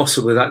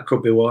possibly that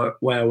could be where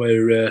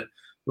we're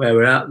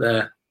at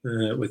there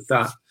with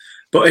that.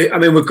 But I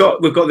mean, we've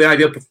got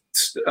the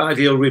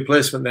ideal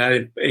replacement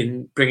there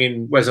in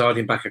bringing Wes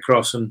Harding back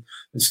across and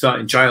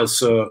starting Giles.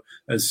 So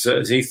as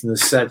Ethan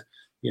has said,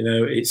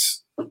 we're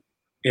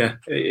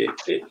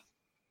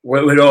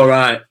all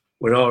right.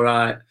 We're all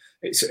right.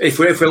 If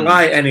we're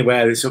light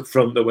anywhere, it's up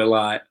front that we're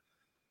light.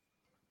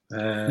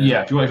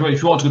 If you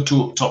want to go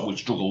two up top, we'd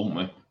struggle,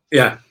 wouldn't we?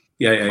 Yeah.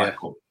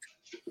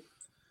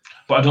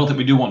 But I don't think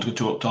we do want to go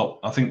two up top.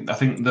 I think it's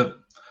going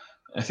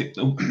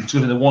to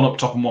be the one up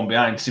top and one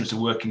behind seems to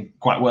be working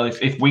quite well.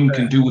 If Wing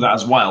can do that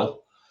as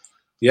well,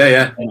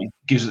 then it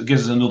gives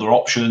us another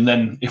option. And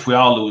then if we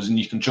are losing,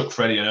 you can chuck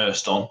Freddie and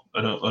Hurst on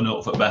and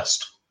up at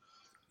best.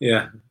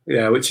 Yeah,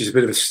 which is a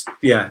bit of it's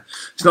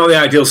not the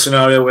ideal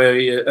scenario where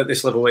you're at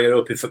this level where you're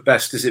hoping for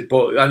best, is it?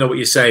 But I know what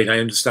you're saying. I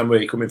understand where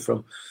you're coming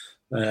from.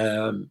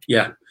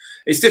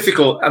 It's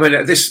difficult. I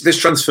mean, this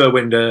transfer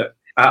window,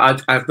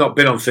 I've not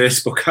been on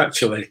Facebook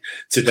actually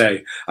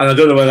today, and I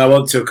don't know whether I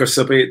want to because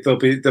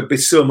there'll be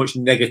so much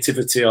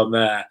negativity on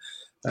there.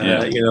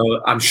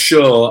 I'm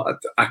sure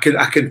I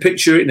can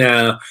picture it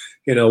now.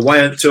 Why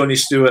hasn't Tony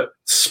Stewart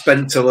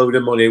spent a load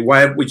of money?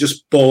 Why haven't we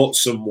just bought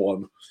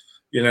someone?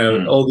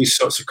 All these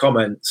sorts of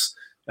comments.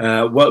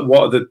 What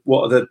are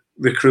the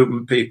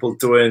recruitment people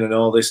doing and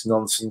all this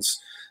nonsense?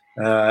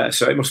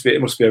 So it must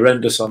be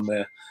horrendous on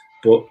there.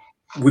 But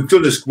we've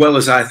done as well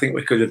as I think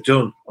we could have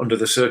done under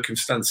the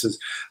circumstances.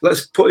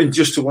 Let's put in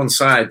just to one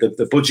side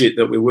the budget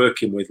that we're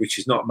working with, which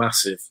is not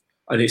massive,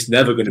 and it's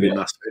never going to be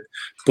massive.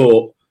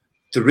 But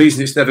the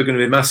reason it's never going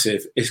to be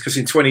massive is because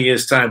in 20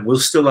 years' time we'll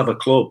still have a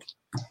club.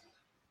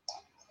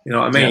 You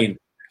know what I mean?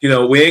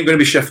 Yeah. We ain't going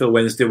to be Sheffield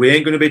Wednesday. We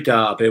ain't going to be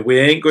Derby. We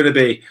ain't going to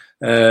be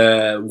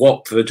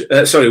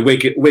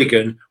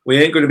Wigan. We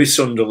ain't going to be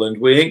Sunderland.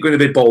 We ain't going to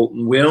be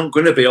Bolton. We aren't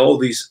going to be all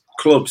these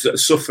clubs that are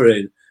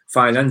suffering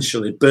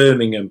financially.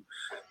 Birmingham,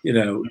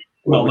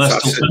 Well, they're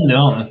still spending,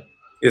 aren't they?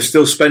 You're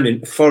still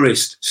spending.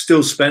 Forest,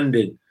 still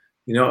spending.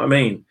 You know what I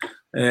mean?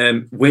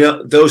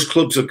 Those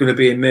clubs are going to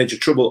be in major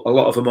trouble. A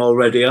lot of them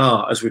already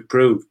are, as we've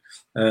proved.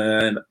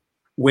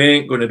 We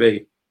ain't going to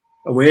be.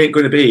 And we ain't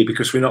going to be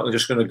because we're not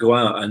just going to go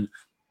out and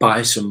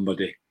buy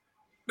somebody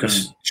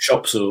because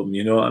shops open.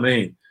 You know what I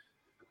mean?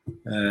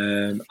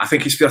 I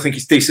think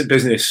it's decent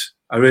business.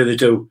 I really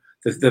do.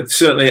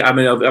 Certainly, I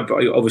mean, I've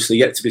obviously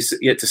yet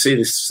to see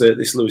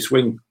this Lewis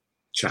Wing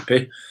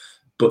chappy,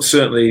 but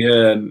certainly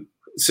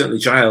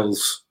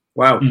Giles.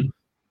 Wow,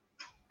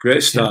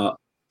 great start,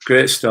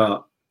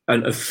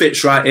 and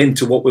fits right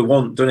into what we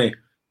want, doesn't he?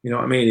 You know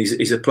what I mean?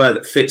 He's a player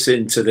that fits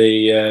into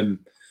the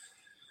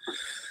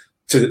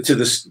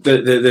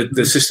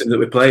the system that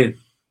we're playing.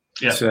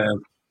 Yeah.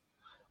 So,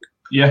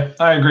 yeah,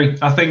 I agree.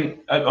 I think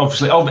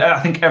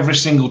every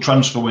single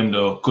transfer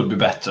window could be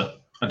better.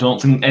 I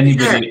don't think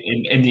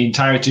anybody in the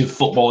entirety of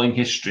footballing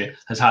history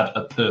has had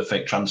a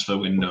perfect transfer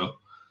window.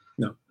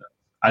 No.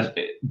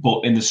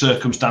 But in the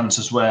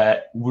circumstances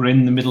where we're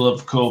in the middle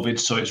of COVID,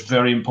 so it's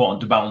very important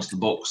to balance the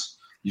books.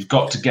 You've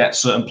got to get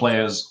certain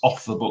players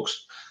off the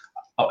books.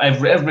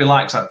 Everybody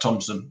likes Ad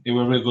Thompson. He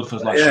was really good for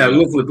us last year. Yeah,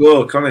 lovely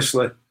bloke,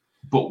 honestly.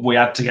 But we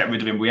had to get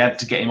rid of him. We had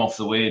to get him off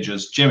the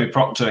wages. Jamie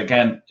Proctor,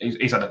 again,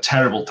 he's had a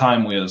terrible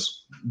time with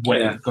us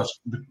because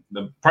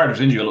prior to his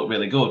injury looked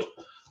really good.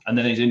 And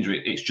then his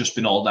injury, it's just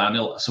been all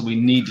downhill. So we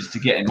needed to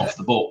get him off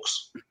the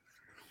books.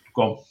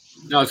 Go on.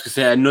 No, I was going to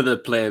say another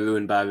player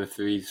ruined by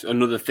referees.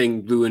 Another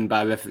thing ruined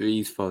by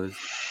referees for us.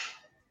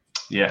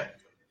 Yeah,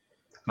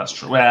 that's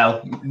true.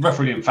 Well,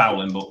 referee didn't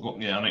foul him, but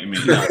yeah, I know what you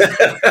mean.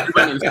 He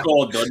went and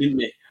scored though, didn't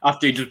he?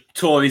 After he just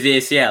tore his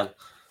ACL.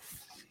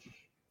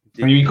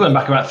 I mean, you're going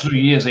back about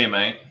 3 years here,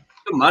 mate.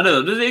 Doesn't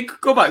matter, does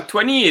it? Go back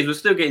 20 years, we're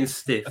still getting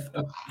stiff.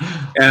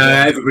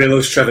 Everybody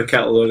loves Trevor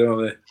Kettle, though,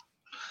 don't they?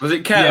 Was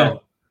it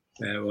Kettle?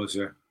 Yeah, it was,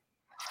 yeah.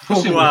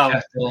 Oh, wow.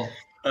 Kettle.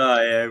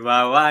 Oh, yeah.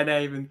 Wow. Why did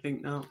I even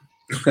think that?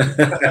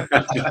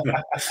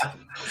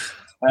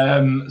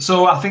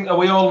 So I think, are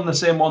we all in the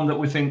same one that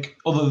we think,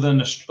 other than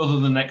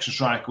an extra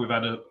striker, we've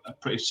had a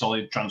pretty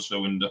solid transfer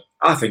window?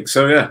 I think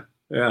so, yeah.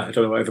 Yeah, I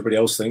don't know what everybody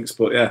else thinks,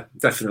 but yeah,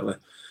 definitely.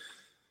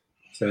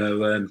 So,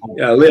 Liam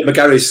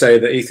McGarry say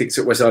that he thinks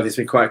that Wes Hardy's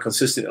been quite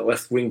consistent at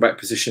left wing back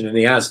position, and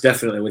he has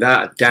definitely,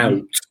 without a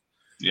doubt.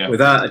 Yeah.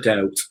 Without a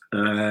doubt.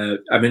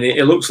 I mean,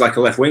 it looks like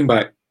a left wing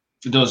back.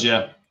 It does,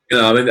 yeah. You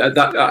know, I mean,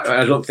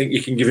 I don't think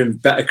you can give him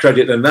better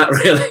credit than that,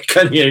 really,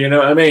 can you? You know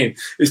what I mean?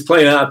 He's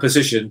playing out of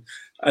position,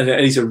 and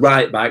he's a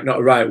right back, not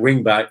a right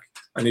wing back,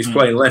 and he's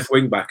playing left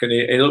wing back, and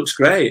he looks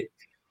great.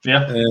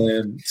 Yeah.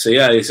 So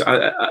yeah,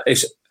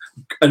 it's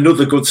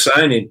another good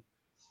signing.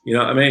 You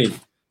know what I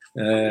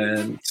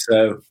mean?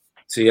 So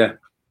yeah,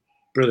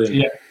 brilliant.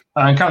 Yeah,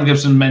 and Callum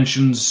Gibson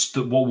mentions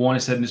that what Warney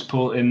said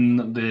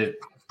in the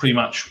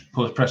pre-match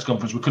press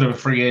conference. We could have a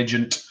free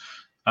agent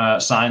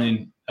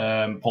signing.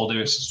 Paul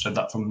Davis said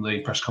that from the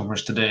press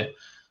conference today.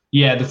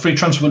 Yeah, the free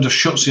transfer window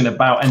shuts in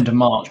about end of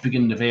March,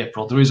 beginning of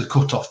April. There is a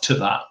cut-off to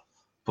that,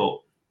 but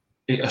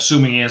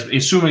assuming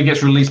he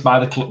gets released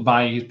by the club,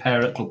 by his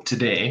parent club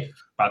today,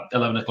 about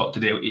 11 o'clock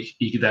today,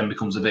 he then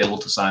becomes available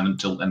to sign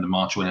until end of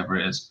March, whenever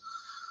it is.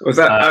 Was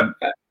that?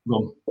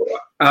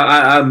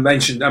 I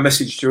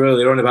messaged you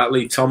earlier on about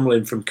Lee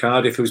Tomlin from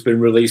Cardiff, who's been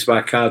released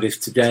by Cardiff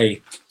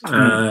today.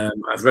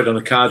 I've read on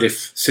the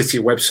Cardiff City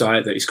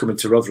website that he's coming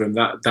to Rotherham.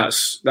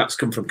 That's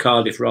come from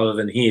Cardiff rather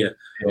than here.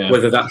 Yeah.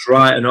 Whether that's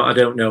right or not, I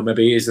don't know.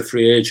 Maybe he is the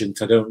free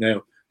agent. I don't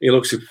know. He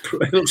looks a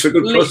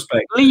good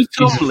prospect. Lee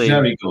Tomlin, he's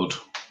very good,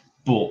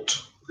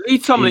 but Lee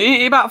Tomlin,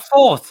 he's about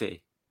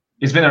 40.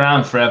 He's been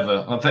around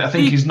forever. I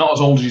think he's not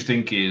as old as you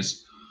think he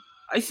is.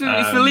 It's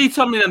the Lee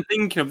Tomlin I'm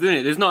thinking of, doing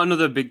it. There's not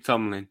another big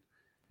Tomlin.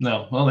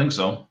 No, I don't think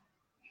so.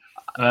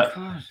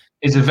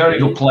 He's a very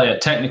good player,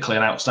 technically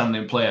an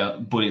outstanding player,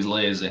 but he's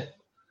lazy.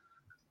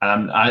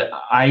 And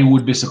I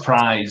would be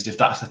surprised if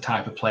that's the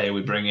type of player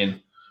we bring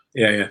in.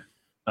 Yeah.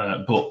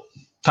 But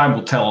time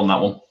will tell on that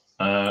one.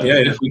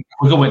 If we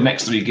go with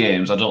next 3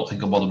 games, I don't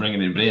think I'll bother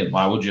bringing anybody in.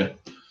 Why would you?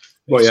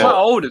 Well, he's quite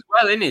old as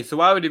well, isn't he? So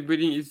why would he bring?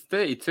 He's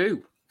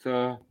 32.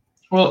 So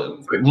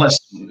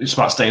it's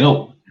about staying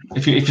up.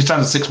 If you sign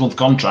a 6-month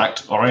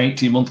contract or an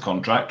 18-month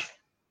contract,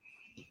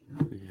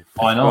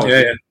 why not?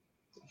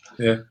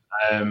 Yeah.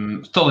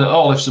 Still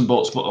all ifs and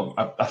buts, but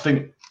I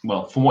think,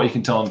 well, from what you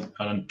can tell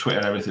on Twitter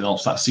and everything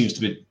else, that seems to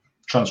be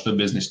transfer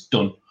business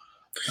done.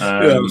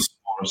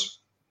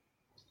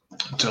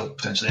 Until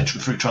potentially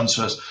entry free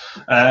transfers.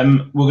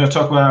 We're going to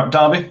talk about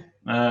Derby.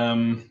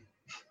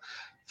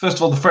 First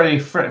of all, the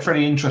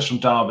Freddie interest from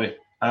Derby.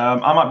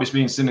 I might be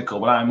being cynical,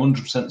 but I'm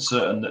 100%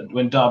 certain that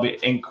when Derby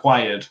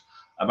inquired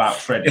about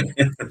Freddie,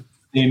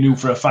 they knew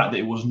for a fact that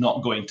he was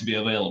not going to be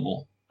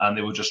available, and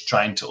they were just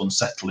trying to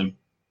unsettle him.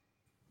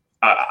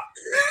 I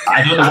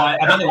don't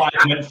know why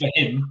it went for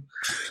him.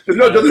 They've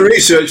not done the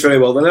research very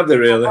well, then, have they?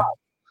 Really?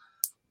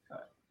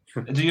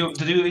 Did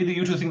either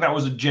you two think that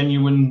was a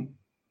genuine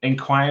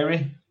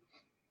inquiry?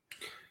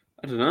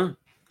 I don't know.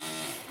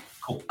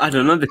 Cool. I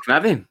don't know. They can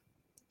have him.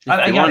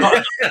 I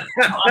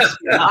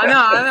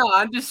know.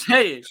 I'm just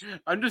saying.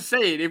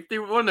 If they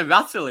want to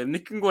vassal him, they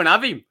can go and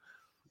have him.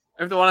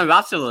 If they want to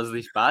vassal us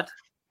this bad,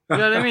 you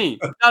know what I mean?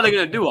 How they're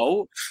going to do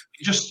all?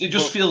 It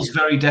just feels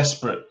very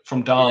desperate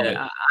from Derby.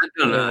 Yeah, I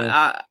don't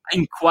know.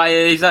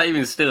 Inquire, is that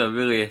even still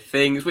really a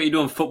thing? It's what you do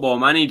on Football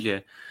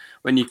Manager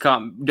when you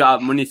don't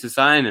have money to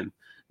sign him.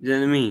 You know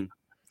what I mean?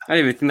 I don't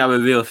even think that was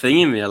a real thing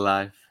in real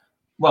life.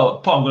 Well,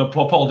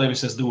 Paul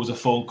Davis says there was a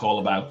phone call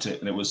about it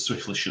and it was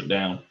swiftly shut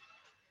down.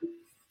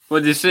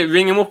 Well, just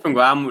ring him up and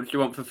go, how much do you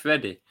want for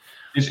Freddie?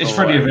 Is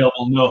Freddie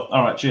available? No.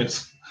 All right,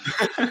 cheers.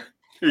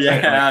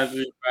 Yeah,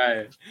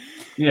 right.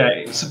 Yeah,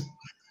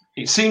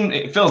 it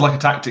feels like a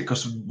tactic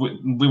because we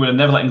would have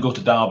never let him go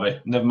to Derby,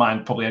 never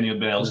mind probably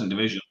anybody else in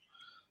division.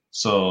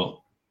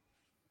 So,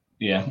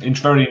 yeah, it's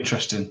very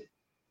interesting.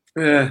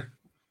 Yeah,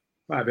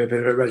 might be a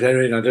bit of a red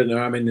herring, I don't know.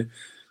 I mean,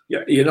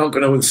 you're not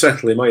going to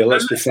unsettle him, are you?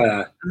 Let's be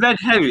fair. Red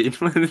herring?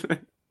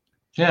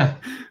 Yeah.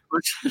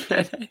 What's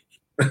red herring?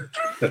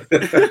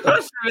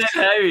 What's red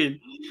herring?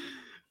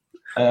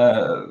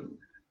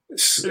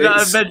 Is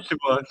that a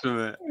vegetable or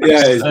something?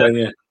 Yeah, it's done,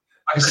 yeah.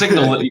 I can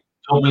signal that you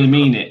don't really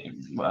mean it.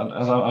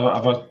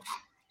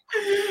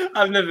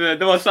 I've never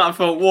heard. What's that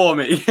for?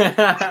 Warm it.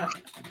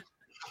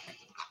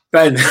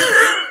 Ben.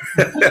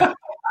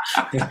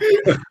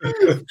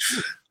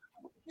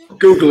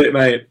 Google it,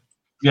 mate.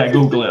 Yeah,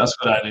 Google it. That's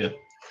a good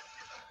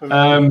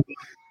idea.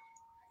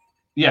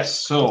 Yes,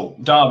 so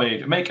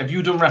Derby. Have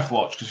you done Ref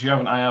Watch? Because if you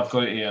haven't, I have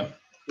got it here.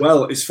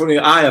 Well, it's funny.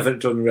 I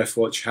haven't done Ref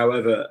Watch.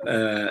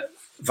 However,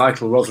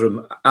 Vital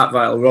Rotherham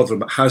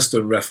has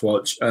done Ref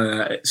Watch.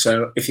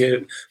 So if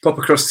you pop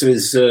across to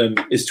his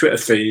Twitter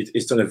feed,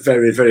 he's done a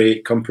very,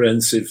 very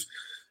comprehensive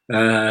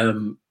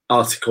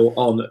article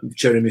on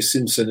Jeremy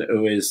Simpson,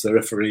 who is the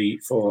referee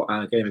for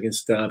our game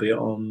against Derby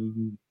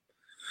on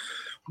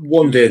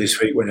one day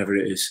this week, whenever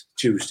it is,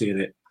 Tuesday,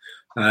 isn't it?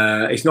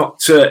 It's not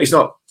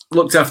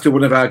looked after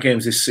one of our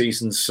games this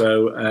season.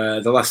 So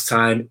the last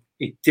time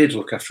he did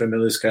look after a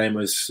Miller's game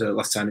was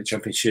last time in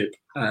Championship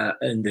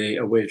in the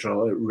away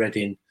draw at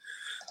Reading.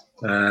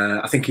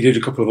 I think he did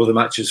a couple of other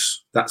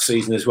matches that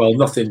season as well.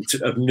 Nothing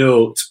of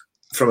note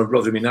from a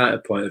Rotherham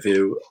United point of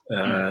view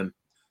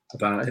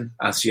about him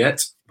as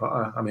yet. But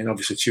I mean,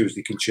 obviously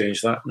Tuesday can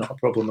change that. Not a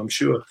problem, I'm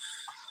sure.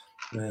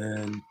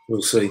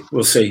 We'll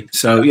see.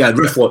 So yeah,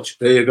 Ref Watch.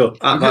 There you go.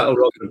 At Vital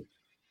Rotherham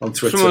on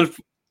Twitter. Someone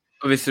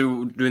obviously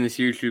doing this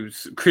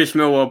YouTube. Chris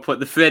Millwall put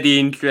the Freddie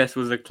interest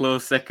was a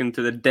close second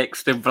to the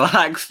Dexter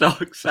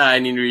Blackstock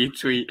signing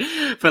retweet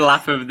for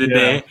laugh of the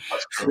day.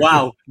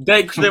 Wow,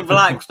 Dexter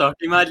Blackstock!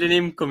 Imagine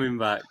him coming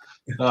back.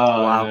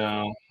 Wow.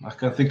 No. I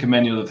can think of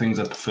many other things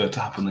I'd prefer to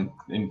happen than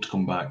him to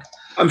come back.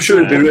 I'm sure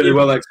it'd be really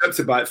well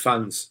accepted by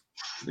fans.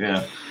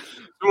 Yeah.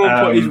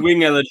 Someone put his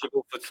wing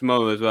eligible for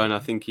tomorrow as well, and I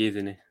think he is,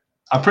 isn't he?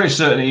 I'm pretty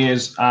certain he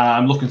is.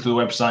 I'm looking through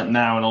the website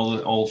now and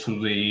all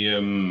through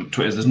the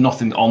Twitters. There's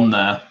nothing on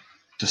there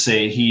to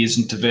say he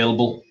isn't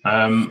available.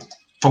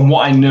 From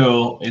what I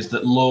know is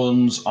that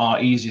loans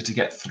are easier to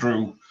get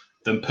through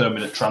than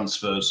permanent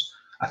transfers.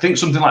 I think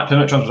something like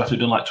permanent transfers have to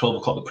be done like 12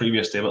 o'clock the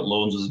previous day, but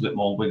loans is a bit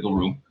more wiggle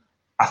room.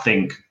 I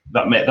think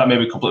that may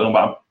be completely wrong,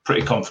 but I'm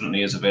pretty confident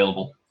he is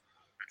available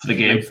for the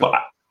game. But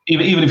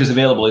even if he's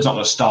available, he's not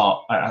going to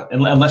start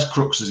unless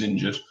Crooks is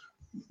injured.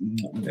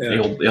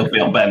 He'll be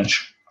on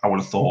bench, I would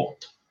have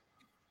thought.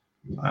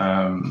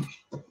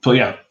 But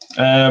yeah,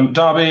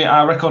 Derby,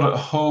 our record at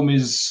home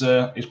is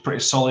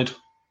pretty solid.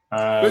 We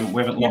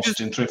haven't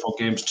lost in 3 or 4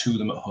 games to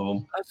them at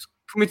home.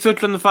 Can we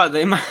touch on the fact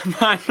that it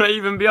might not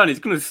even be on? It's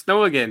going to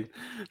snow again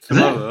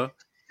tomorrow.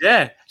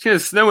 Yeah, it's going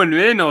to snow and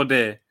rain all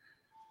day.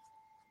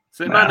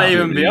 So it might not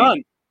even be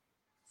on.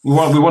 We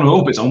want to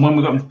hope it's on when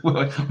we ain't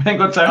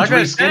got time to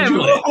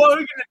reschedule it. What are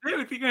we going to do?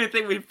 If you're going to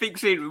think we're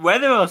fixing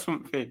weather or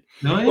something?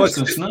 No, it's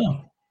going to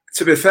snow.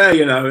 To be fair,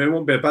 it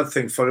won't be a bad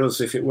thing for us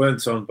if it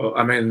weren't on. But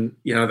I mean,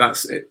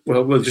 that's it.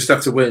 Well, we'll just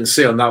have to wait and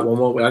see on that one,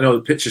 won't we? I know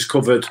the pitch is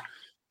covered,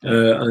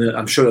 and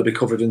I'm sure it'll be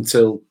covered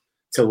until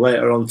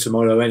later on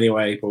tomorrow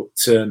anyway. But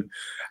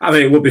I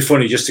mean, it would be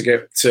funny just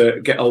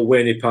to get old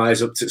Wayne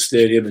Pies up to the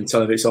stadium and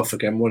tell him it's off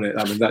again, wouldn't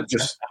it? I mean, that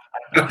just.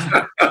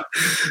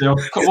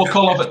 We'll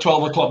call off at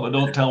 12 o'clock, but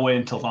don't tell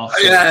Wayne until half.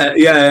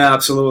 Yeah,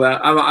 absolutely.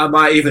 I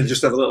might even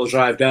just have a little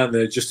drive down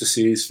there just to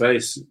see his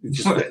face.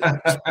 I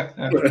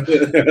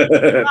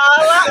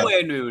like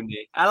Wayne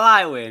Rooney.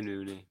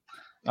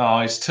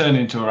 Oh, he's turned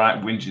into a right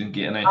whinging and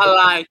getting it. I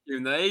like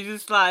him though. He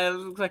just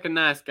looks like a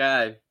nice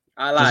guy.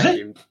 I like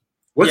him.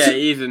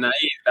 He's a nice.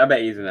 I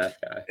bet he's a nice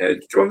guy. Do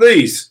you want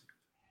these?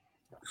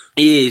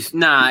 He is.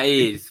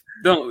 He is.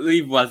 Don't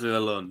leave Wazza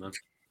alone, man.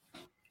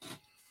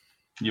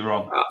 You're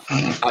wrong.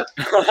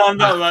 I'm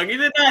not wrong.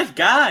 He's a nice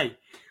guy.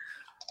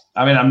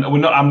 I mean,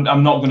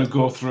 I'm not going to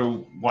go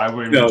through why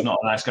Wayne's not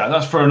a nice guy.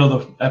 That's for another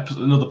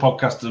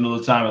podcast at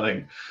another time. I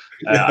think.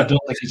 I don't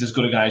think he's as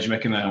good a guy as you're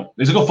making out.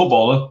 He's a good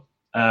footballer,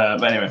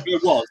 but anyway. He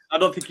was. I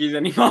don't think he's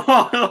anymore.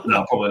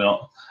 No, probably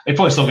not. He'd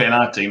probably still get in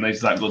our team.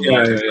 He's that good.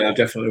 Yeah,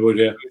 definitely would.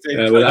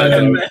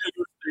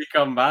 Three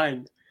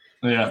combined.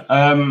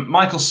 Yeah.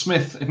 Michael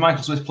Smith. If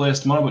Michael Smith plays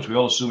tomorrow, which we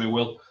all assume he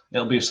will.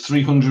 It'll be his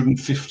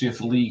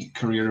 350th league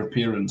career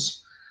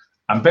appearance.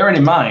 And bearing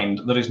in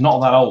mind that he's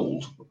not that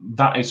old,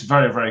 that is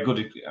very, very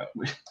good.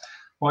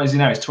 What is he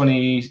now? He's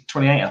 28,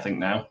 I think,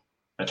 now.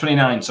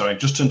 29, sorry.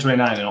 Just turned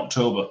 29 in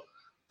October.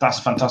 That's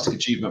a fantastic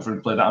achievement for him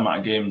to play that amount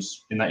of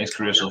games in his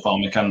career so far.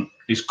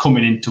 He's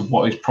coming into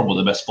what is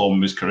probably the best form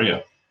of his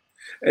career.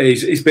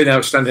 He's been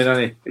outstanding,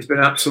 hasn't he? He's been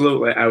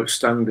absolutely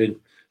outstanding.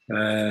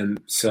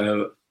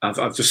 So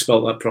I've just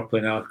spelt that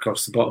properly now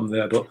across the bottom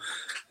there. But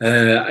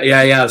he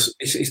has.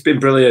 It's been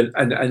brilliant,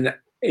 and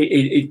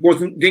it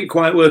didn't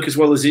quite work as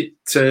well as it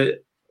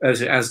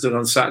has done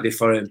on Saturday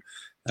for him.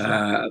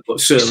 But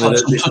certainly,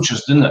 some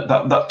touches, didn't it?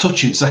 That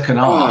touch in second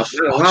half.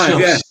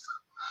 Yeah.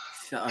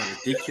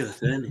 That's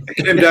ridiculous, isn't it?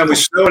 It came down with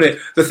snow on it.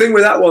 The thing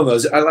with that one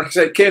was, like I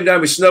said, it came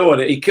down with snow on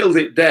it. He killed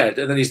it dead,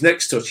 and then his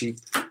next touch, he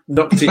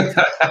knocked it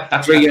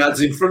 3 yards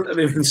in front of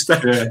him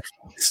instead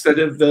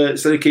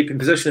of keeping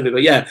possession of it.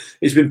 But yeah,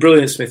 he's been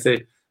brilliant,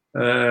 Smithy.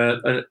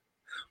 And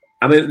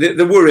I mean,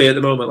 the worry at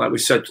the moment, like we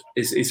said,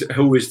 is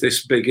who is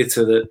this big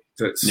hitter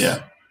that's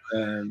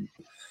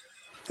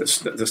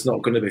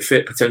not going to be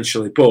fit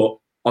potentially. But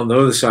on the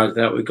other side of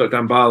that, we've got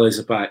Dan Barley as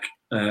a back.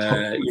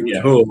 You would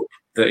hope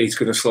that he's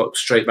going to slot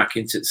straight back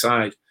into the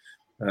side.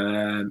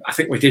 I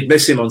think we did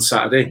miss him on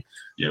Saturday.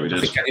 Yeah, we did.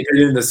 I think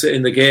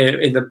in the game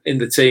in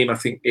the team, I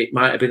think it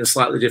might have been a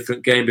slightly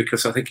different game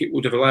because I think it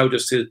would have allowed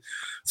us to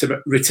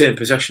retain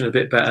possession a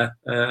bit better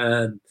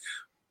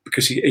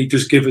because he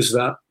does give us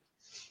that.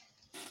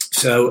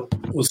 So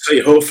we'll see.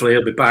 Hopefully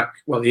he'll be back.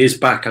 Well, he is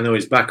back. I know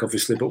he's back,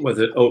 obviously, but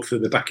hopefully he'll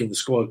be back in the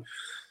squad.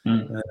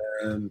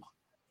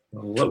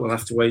 We'll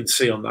have to wait and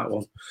see on that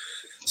one.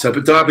 So,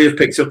 but Derby have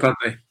picked up,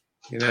 haven't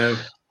they?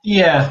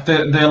 Yeah,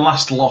 their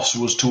last loss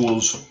was to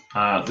us.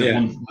 They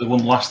won the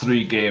last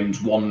 3 games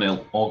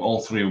 1-0,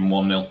 all 3 of them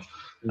 1-0.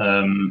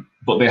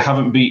 But they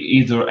haven't beat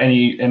either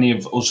any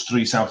of us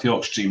three South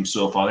Yorkshire teams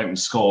so far. They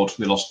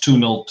lost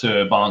 2-0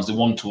 to Barnsley,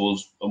 1 to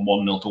us, and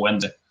 1-0 to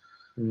Wendy.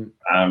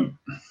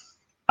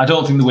 I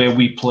don't think the way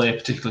we play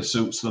particularly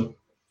suits them.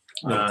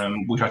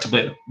 We try to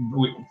play.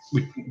 We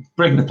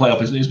breaking the play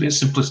up is a bit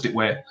simplistic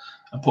way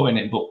of putting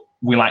it, but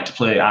we like to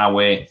play it our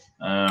way.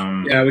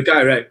 We're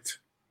direct.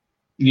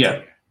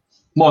 Yeah,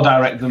 more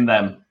direct than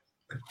them.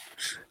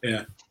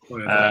 Yeah.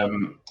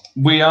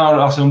 We are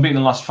also unbeaten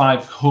in the last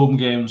 5 home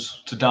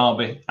games to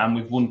Derby, and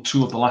we've won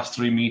 2 of the last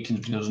 3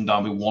 meetings between us and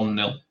Derby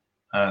 1-0.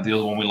 The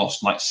other one we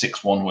lost like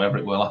 6-1, whatever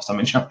it was last time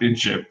in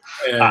Championship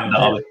at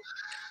Derby.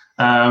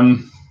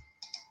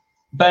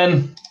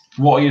 Ben,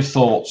 what are your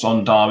thoughts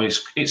on Derby?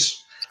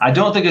 I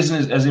don't think it's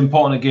as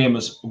important a game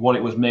as what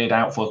it was made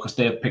out for, because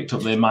they've picked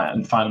up, they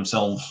might find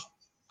themselves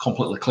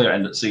completely clear at the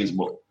end of the season.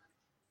 But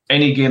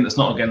any game that's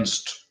not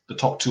against the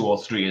top 2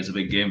 or 3 is a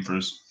big game for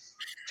us.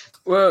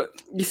 Well,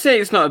 you say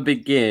it's not a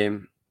big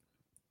game.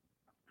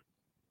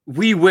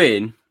 We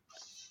win.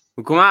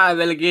 We come out of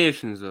the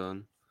relegation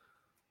zone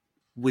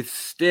with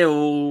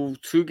still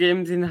 2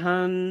 games in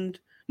hand.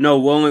 No,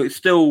 well, it's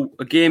still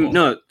a game.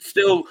 No,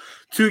 still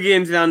 2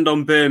 games in hand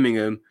on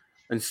Birmingham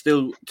and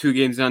still 2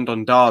 games in hand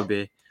on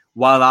Derby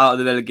while out of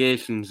the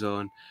relegation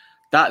zone.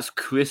 That's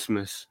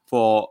Christmas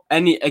for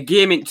a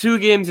game in 2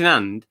 games in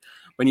hand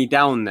when you're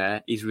down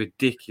there is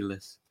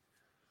ridiculous.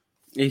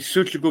 It's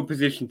such a good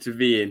position to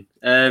be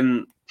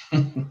in.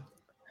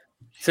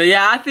 So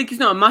yeah, I think it's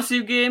not a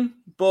massive game,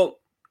 but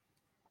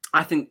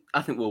I think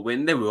we'll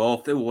win. They were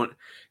awful.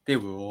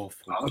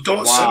 Oh,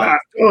 don't say that.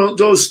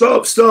 Don't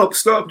stop.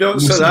 Don't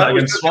say that.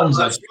 Against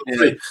Swansea.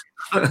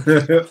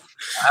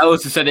 I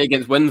also said it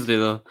against Wednesday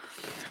though.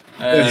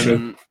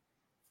 And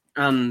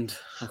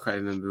I can't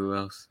remember who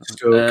else.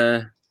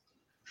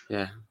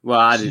 Yeah. Well,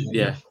 I did.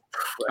 Yeah.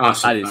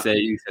 I didn't say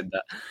it, you said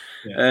that.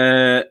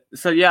 Yeah.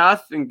 So yeah, I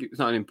think it's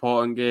not an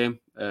important game,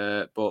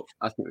 but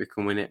I think we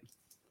can win it.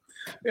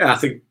 Yeah, I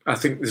think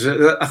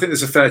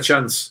there's a fair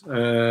chance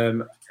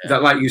that,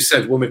 like you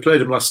said, when we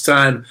played them last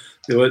time,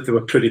 they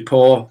were pretty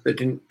poor. They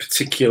didn't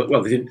they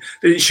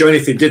didn't show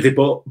anything, did they?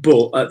 But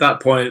at that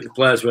point, the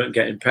players weren't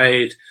getting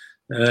paid,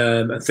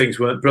 and things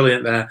weren't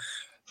brilliant there.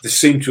 They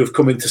seem to have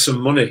come into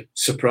some money,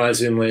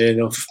 surprisingly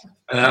enough,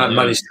 and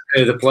managed to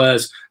pay the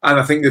players. And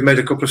I think they've made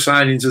a couple of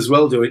signings as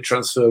well during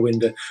transfer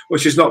window,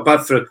 which is not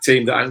bad for a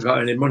team that hasn't got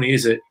any money,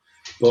 is it?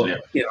 But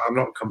I'm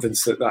not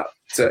convinced that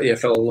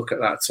EFL will look at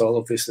that at all,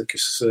 obviously,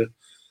 because it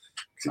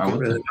doesn't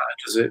really matter,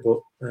 does it?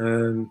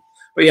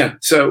 But yeah,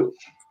 so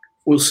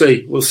we'll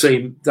see.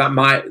 That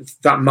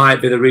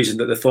might be the reason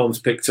that the form's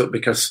picked up,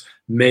 because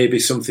maybe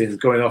something's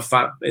going off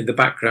in the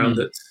background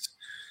that's,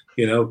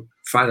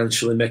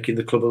 financially making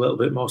the club a little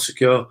bit more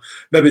secure.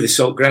 Maybe they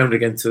sold ground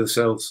again to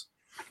themselves.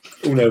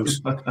 Who knows?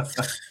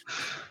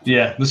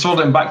 Yeah, they sold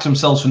it back to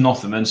themselves for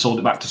nothing, then sold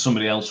it back to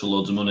somebody else for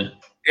loads of money.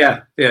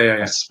 Yeah.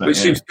 Which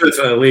seems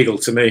perfectly illegal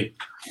to me.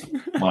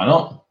 Why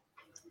not?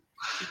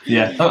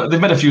 Yeah,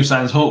 they've made a few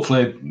signs.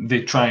 Hopefully,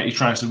 he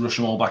tries to rush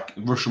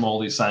them all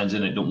these signs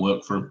in. It don't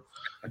work for them.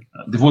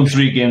 They've won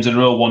 3 games in a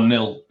row,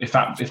 1-0. If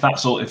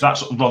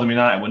that's Rotherham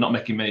United, we're not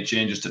making many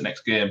changes to the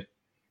next game.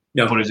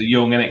 No. But he's a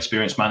young,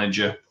 inexperienced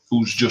manager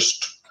who's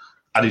just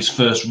had his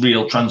first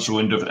real transfer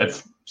window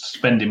of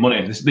spending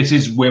money. This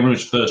is Wayne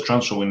first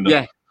transfer window.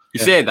 Yeah, you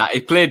say that.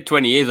 He played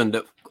 20 years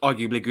under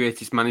arguably the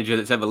greatest manager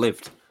that's ever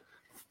lived.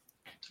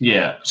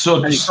 Yeah, so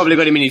and he's probably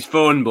got him in his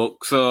phone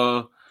book.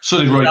 So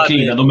did Roy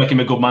Keane. That'll make him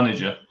a good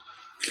manager.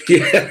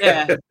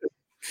 Yeah.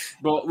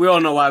 But we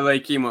all know why Roy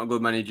Keane wasn't a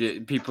good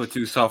manager. People are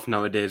too soft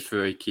nowadays for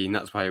Roy Keane.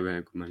 That's why he wasn't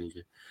a good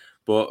manager.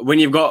 But when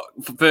you've got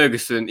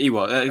Ferguson, he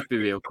was. Let's be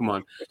real. Come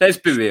on, let's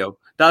be real.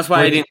 That's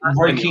why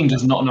Roy Keane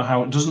does not know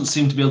how. Doesn't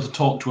seem to be able to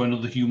talk to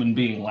another human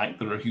being like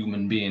they're a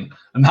human being,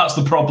 and that's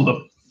the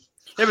problem.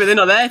 Yeah, but they're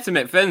not there to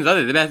make friends, are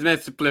they? They're there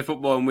to play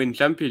football and win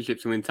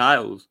championships and win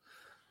titles.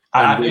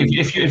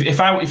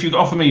 If you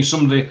offer me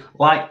somebody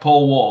like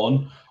Paul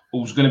Warne,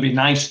 who's going to be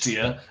nice to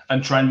you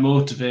and try and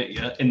motivate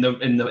you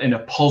in a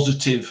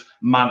positive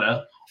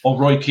manner, or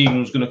Roy Keane,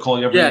 who's going to call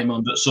you every name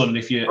under the sun, and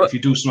if you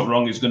do something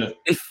wrong, he's going to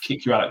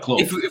kick you out of club.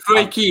 If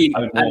Roy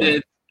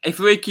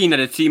Keane had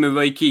a team of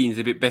Roy Keanes,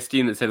 it'd be the best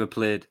team that's ever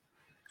played.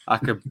 I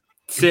could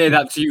say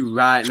that to you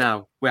right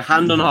now. We're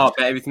hand on heart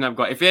for everything I've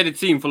got. If he had a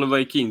team full of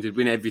Roy Keanes, he'd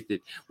win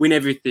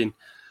everything.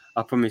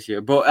 I promise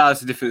you. But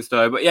that's a different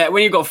story. But yeah,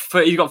 when he's got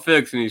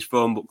Ferguson in his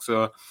phone book,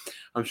 so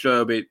I'm sure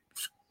he'll be,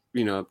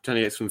 trying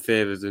to get some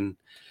favours and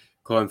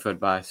calling for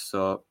advice.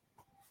 So,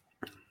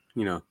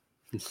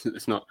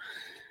 let's not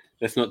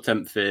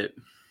tempt fate.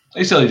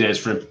 It's early days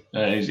for him.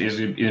 He's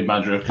a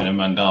manager of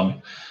Man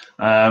Derby.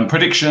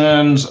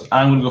 Predictions.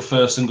 I'm going to go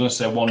first. I'm going to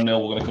say 1-0. We're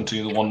going to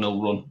continue the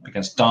 1-0 run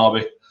against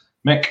Derby.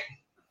 Mick?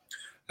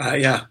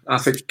 I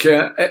think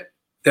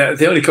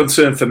the only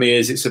concern for me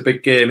is it's a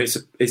big game. It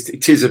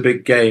is a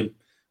big game.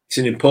 It's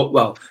an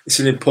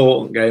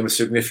important game, a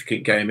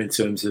significant game in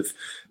terms of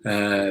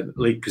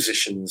league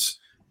positions.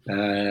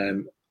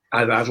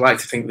 I'd like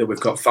to think that we've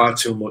got far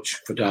too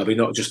much for Derby,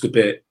 not just a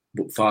bit,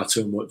 but far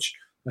too much.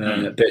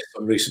 based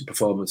on recent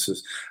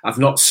performances. I've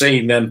not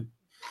seen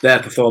their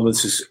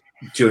performances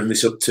during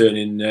this upturn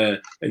in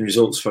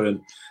results for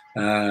him.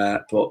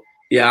 But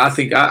yeah, I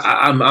think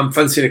I'm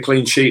fancying a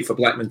clean sheet for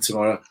Blackman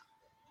tomorrow.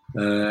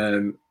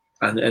 And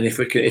if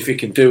we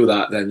can do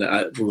that, then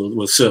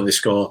we'll certainly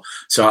score.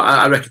 So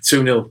I reckon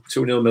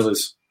 2-0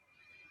 Millers.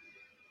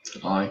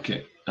 I like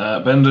it.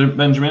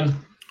 Benjamin?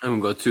 I'm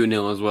going to go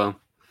 2-0 as well.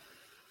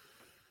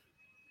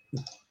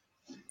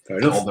 Fair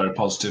enough. All very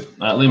positive.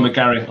 Liam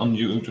McGarry on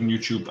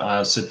YouTube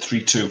said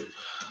 3-2.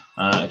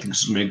 I think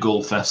it's going to be a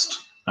goal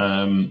fest.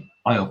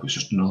 I hope it's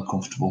just another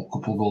comfortable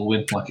couple goal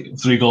win, like a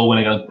 3-goal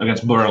win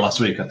against Borough last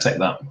week. I'd take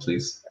that,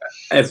 please.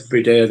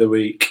 Every day of the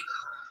week.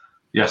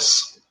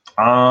 Yes.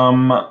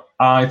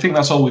 I think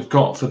that's all we've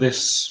got for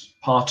this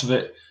part of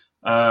it.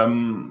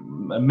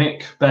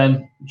 Mick,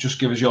 Ben, just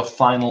give us your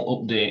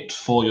final update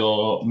for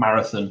your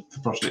marathon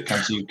for Prostate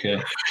Cancer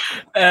UK.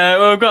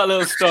 Well, I've got a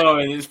little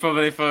story. It's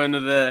probably for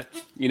another,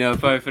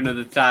 for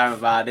another time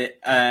about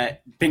it.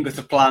 Think it's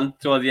a plan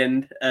toward the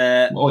end.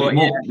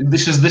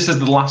 This is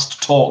the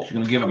last talk you're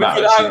going to give about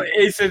it.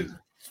 It's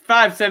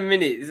 5-10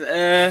 minutes.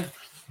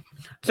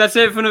 Should I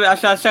say it for another?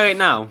 Should I say it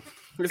now?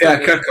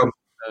 Crack on.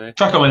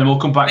 Crack on, and we'll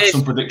come back to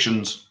some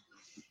predictions.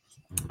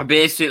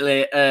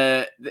 Basically,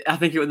 I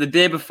think it was the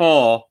day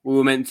before we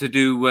were meant to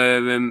do,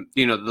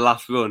 the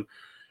last run.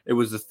 It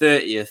was the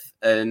 30th,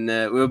 and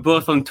we were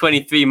both on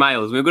 23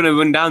 miles. We were going to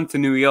run down to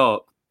New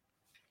York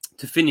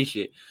to finish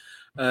it.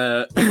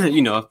 So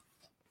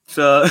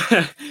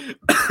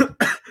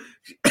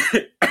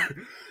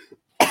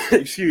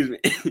excuse me.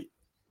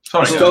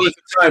 Sorry, stalling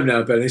for time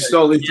now, Ben. He's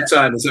stalling for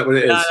time. Is that what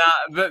it is?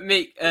 But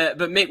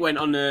Mick went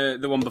on the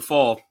one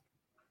before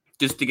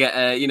just to get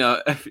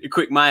a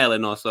quick mile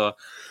in or so.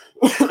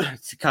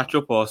 To catch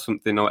up or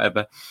something or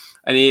whatever,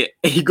 and he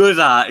goes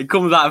out. He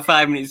comes out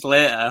 5 minutes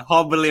later,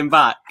 hobbling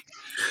back.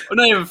 Well,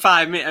 not even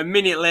 5 minutes. A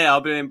minute later, I'll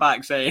be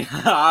back saying,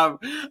 "I've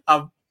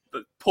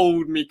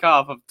pulled my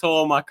calf. I've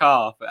torn my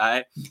calf."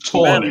 Right?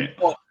 Torn it.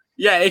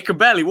 Yeah, he could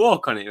barely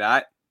walk on it.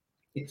 Right?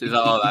 So he's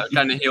like, "All right,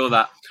 trying to heal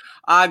that."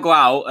 I go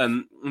out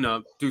and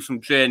do some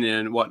training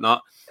and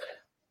whatnot,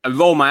 and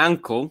roll my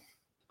ankle.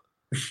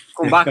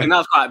 Come back and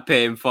that's quite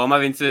painful. I'm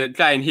having to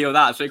try and heal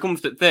that. So it comes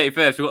to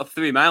 31st. We've got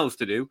 3 miles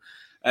to do.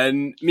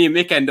 And me and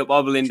Mick end up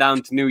hobbling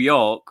down to New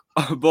York,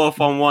 both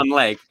on one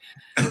leg.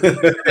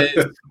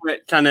 We're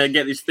trying to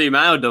get this 3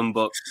 mile done,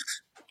 but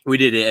we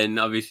did it, and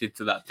obviously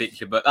to that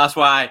picture. But that's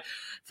why,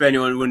 for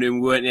anyone wondering,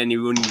 we weren't any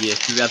running gear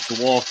because we had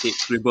to walk it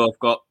because we both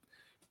got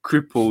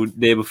crippled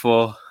the day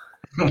before.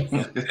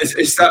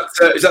 Is that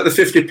the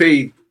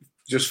 50p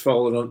just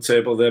falling on the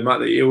table there, Matt,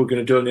 that you were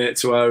going to donate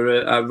to our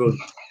run?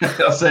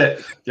 That's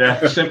it. Yeah,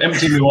 just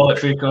empty my wallet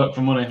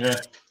for money.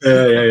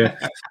 Yeah.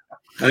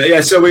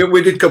 So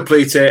we did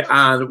complete it,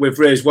 and we've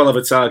raised well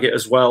over target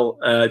as well.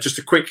 Just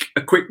a quick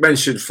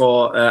mention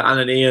for Anne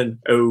and Ian,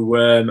 who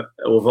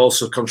have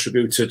also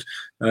contributed,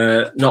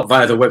 not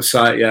via the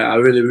website yet. I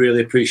really,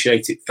 really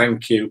appreciate it.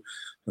 Thank you,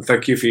 and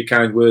thank you for your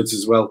kind words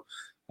as well.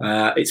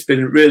 It's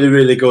been really,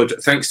 really good.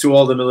 Thanks to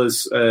all the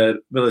Millers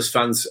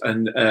fans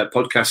and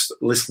podcast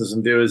listeners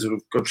and viewers who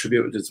have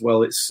contributed as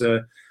well. It's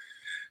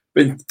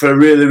been for a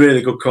really,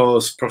 really good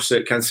cause,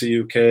 Prostate Cancer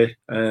UK,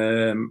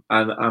 and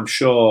I'm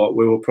sure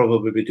we will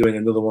probably be doing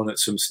another one at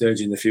some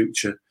stage in the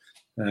future.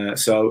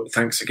 So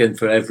thanks again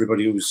for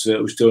everybody who's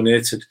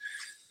donated.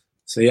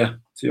 So yeah,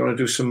 do you want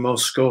to do some more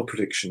score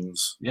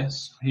predictions?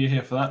 Yes,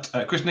 here for that.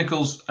 Chris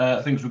Nichols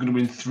thinks we're going to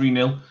win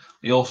 3-0.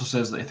 He also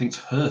says that he thinks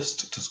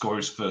Hurst to score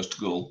his first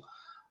goal.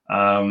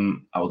 I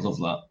would love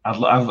that.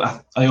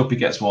 I hope he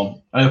gets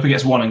one. I hope he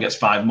gets one and gets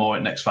 5 more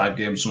in the next 5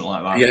 games, something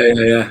like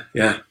that.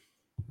 Yeah.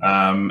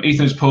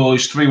 Ethan is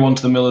Polish, 3-1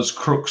 to the Millers,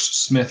 Crooks,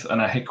 Smith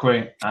and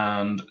Ahikwe,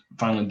 and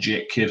finally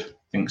Jake Kidd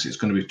thinks it's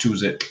going to be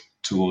 2-0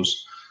 to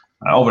us.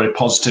 All very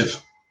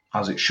positive,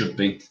 as it should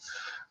be.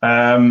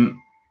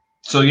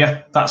 So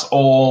yeah, that's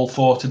all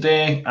for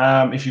today.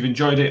 If you've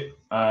enjoyed it,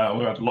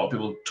 we had a lot of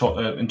people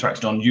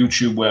interacting on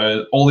YouTube,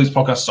 where all these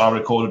podcasts are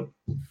recorded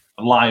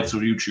live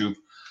through YouTube,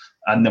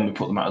 and then we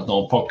put them out as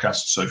normal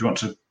podcasts. So if you want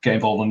to get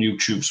involved on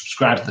YouTube,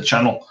 subscribe to the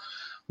channel.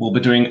 We'll be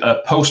doing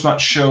a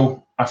post-match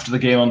show after the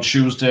game on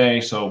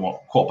Tuesday, so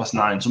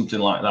 9:15, something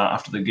like that.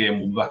 After the game,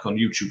 we'll be back on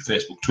YouTube,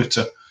 Facebook,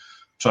 Twitter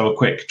to have a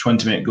quick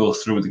 20-minute go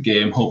through of the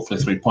game, hopefully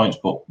 3 points,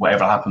 but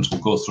whatever happens, we'll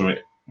go through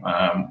it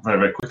very,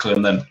 very quickly.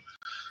 And then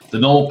the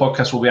normal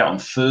podcast will be out on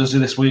Thursday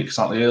this week,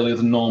 slightly earlier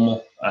than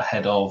normal,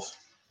 ahead of...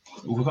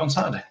 who we've got on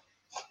Saturday?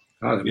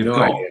 We've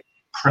got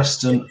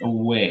Preston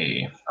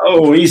away.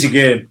 Oh, easy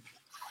game.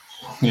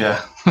 Yeah.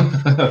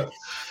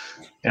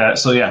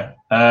 That's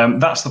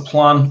the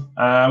plan.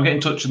 Get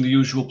in touch in the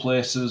usual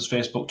places: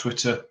 Facebook,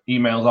 Twitter,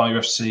 email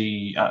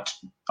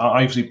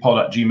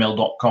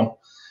rufcpod@gmail.com.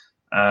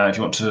 If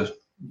you want to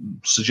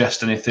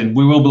suggest anything,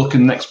 we will be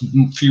looking the next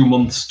few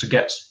months to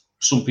get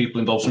some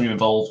people involved, some of you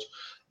involved,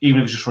 even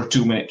if it's just for a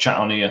 2-minute chat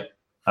on here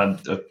and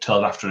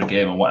tell it after a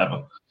game or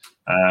whatever.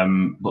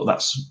 But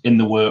that's in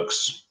the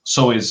works.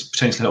 So is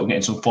potentially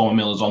getting some former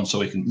Millers on, so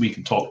we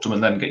can talk to them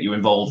and then get you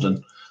involved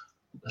and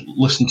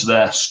listen to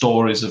their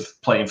stories of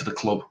playing for the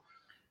club.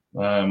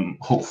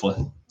 Hopefully,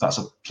 that's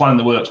a plan in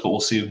the works, but we'll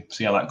see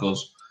how that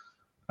goes.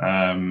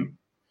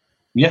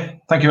 Yeah,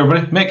 thank you,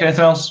 everybody. Mick,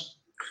 anything else?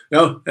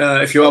 No,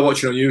 if you are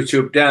watching on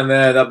YouTube, down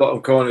there, that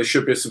bottom corner, there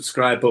should be a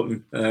subscribe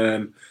button.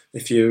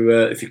 If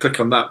you click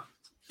on that,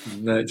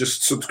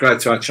 just subscribe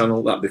to our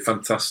channel. That'd be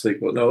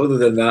fantastic. But no, other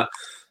than that,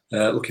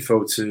 looking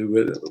forward to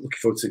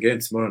the game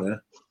tomorrow now.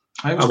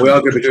 And we are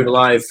going to be doing a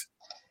live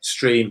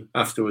stream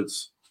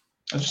afterwards.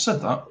 I just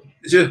said that.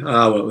 Did you?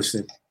 I wasn't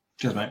listening.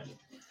 Cheers, mate.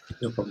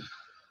 No problem.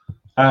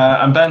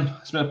 And Ben,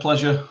 it's been a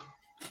pleasure.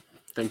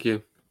 Thank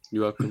you.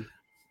 You're welcome.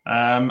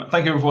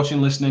 Thank you for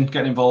watching, listening,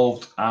 getting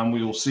involved, and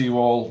we will see you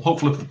all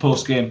hopefully for the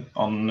post game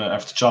on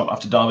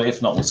after Derby.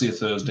 If not, we'll see you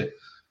Thursday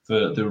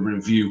for the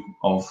review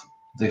of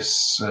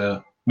this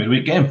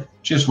midweek game.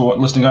 Cheers for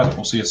listening, guys.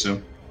 We'll see you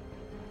soon.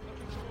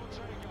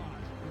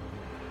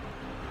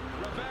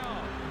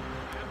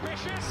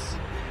 Ambitious,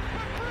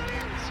 but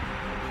brilliant.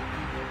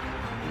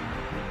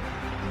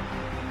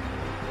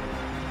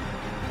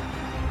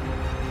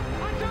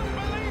 I don't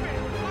believe it.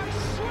 I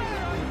swear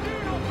I do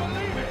not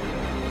believe it.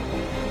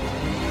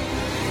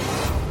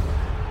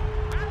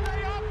 And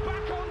they are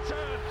back on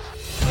terms.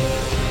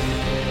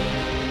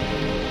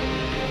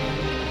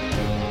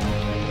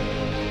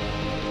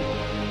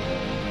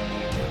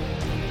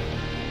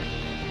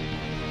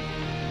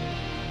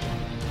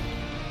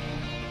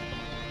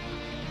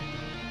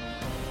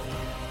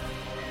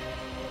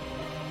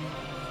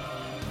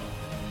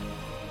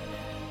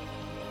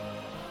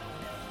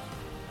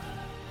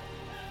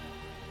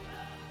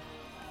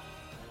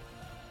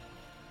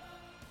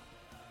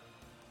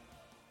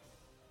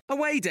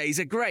 Away days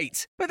are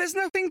great, but there's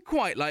nothing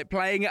quite like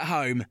playing at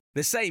home.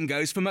 The same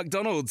goes for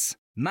McDonald's.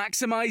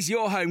 Maximise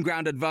your home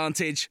ground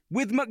advantage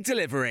with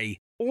McDelivery.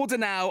 Order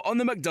now on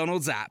the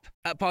McDonald's app.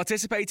 At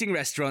participating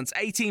restaurants,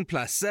 18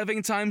 plus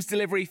serving times,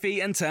 delivery fee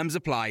and terms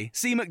apply.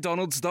 See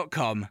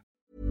mcdonalds.com.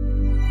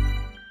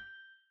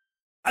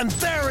 And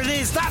there it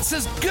is, that's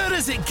as good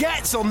as it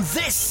gets on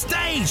this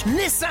stage.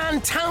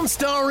 Nissan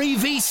Townstar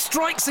EV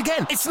strikes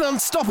again. It's an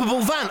unstoppable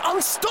van,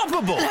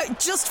 unstoppable.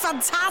 Just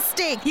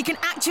fantastic. You can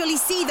actually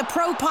see the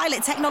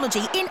ProPilot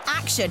technology in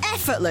action.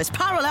 Effortless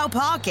parallel It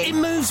parking.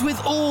 moves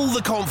with all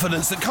the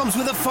confidence that comes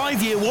with a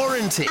 5-year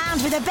warranty.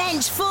 And with a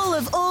bench full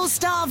of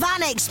all-star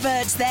van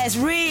experts, there's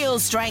real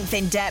strength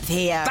in depth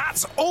here.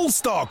 That's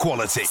all-star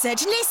quality.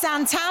 Search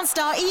Nissan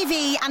Townstar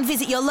EV and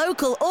visit your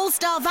local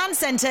All-Star Van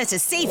Centre to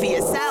see for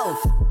yourself.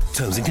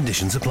 Terms and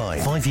conditions apply.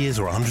 5 years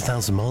or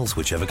 100,000 miles,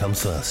 whichever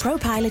comes first.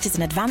 ProPilot is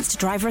an advanced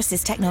driver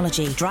assist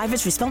technology.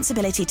 Driver's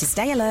responsibility to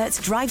stay alert,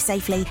 drive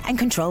safely, and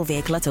control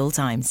vehicle at all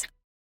times.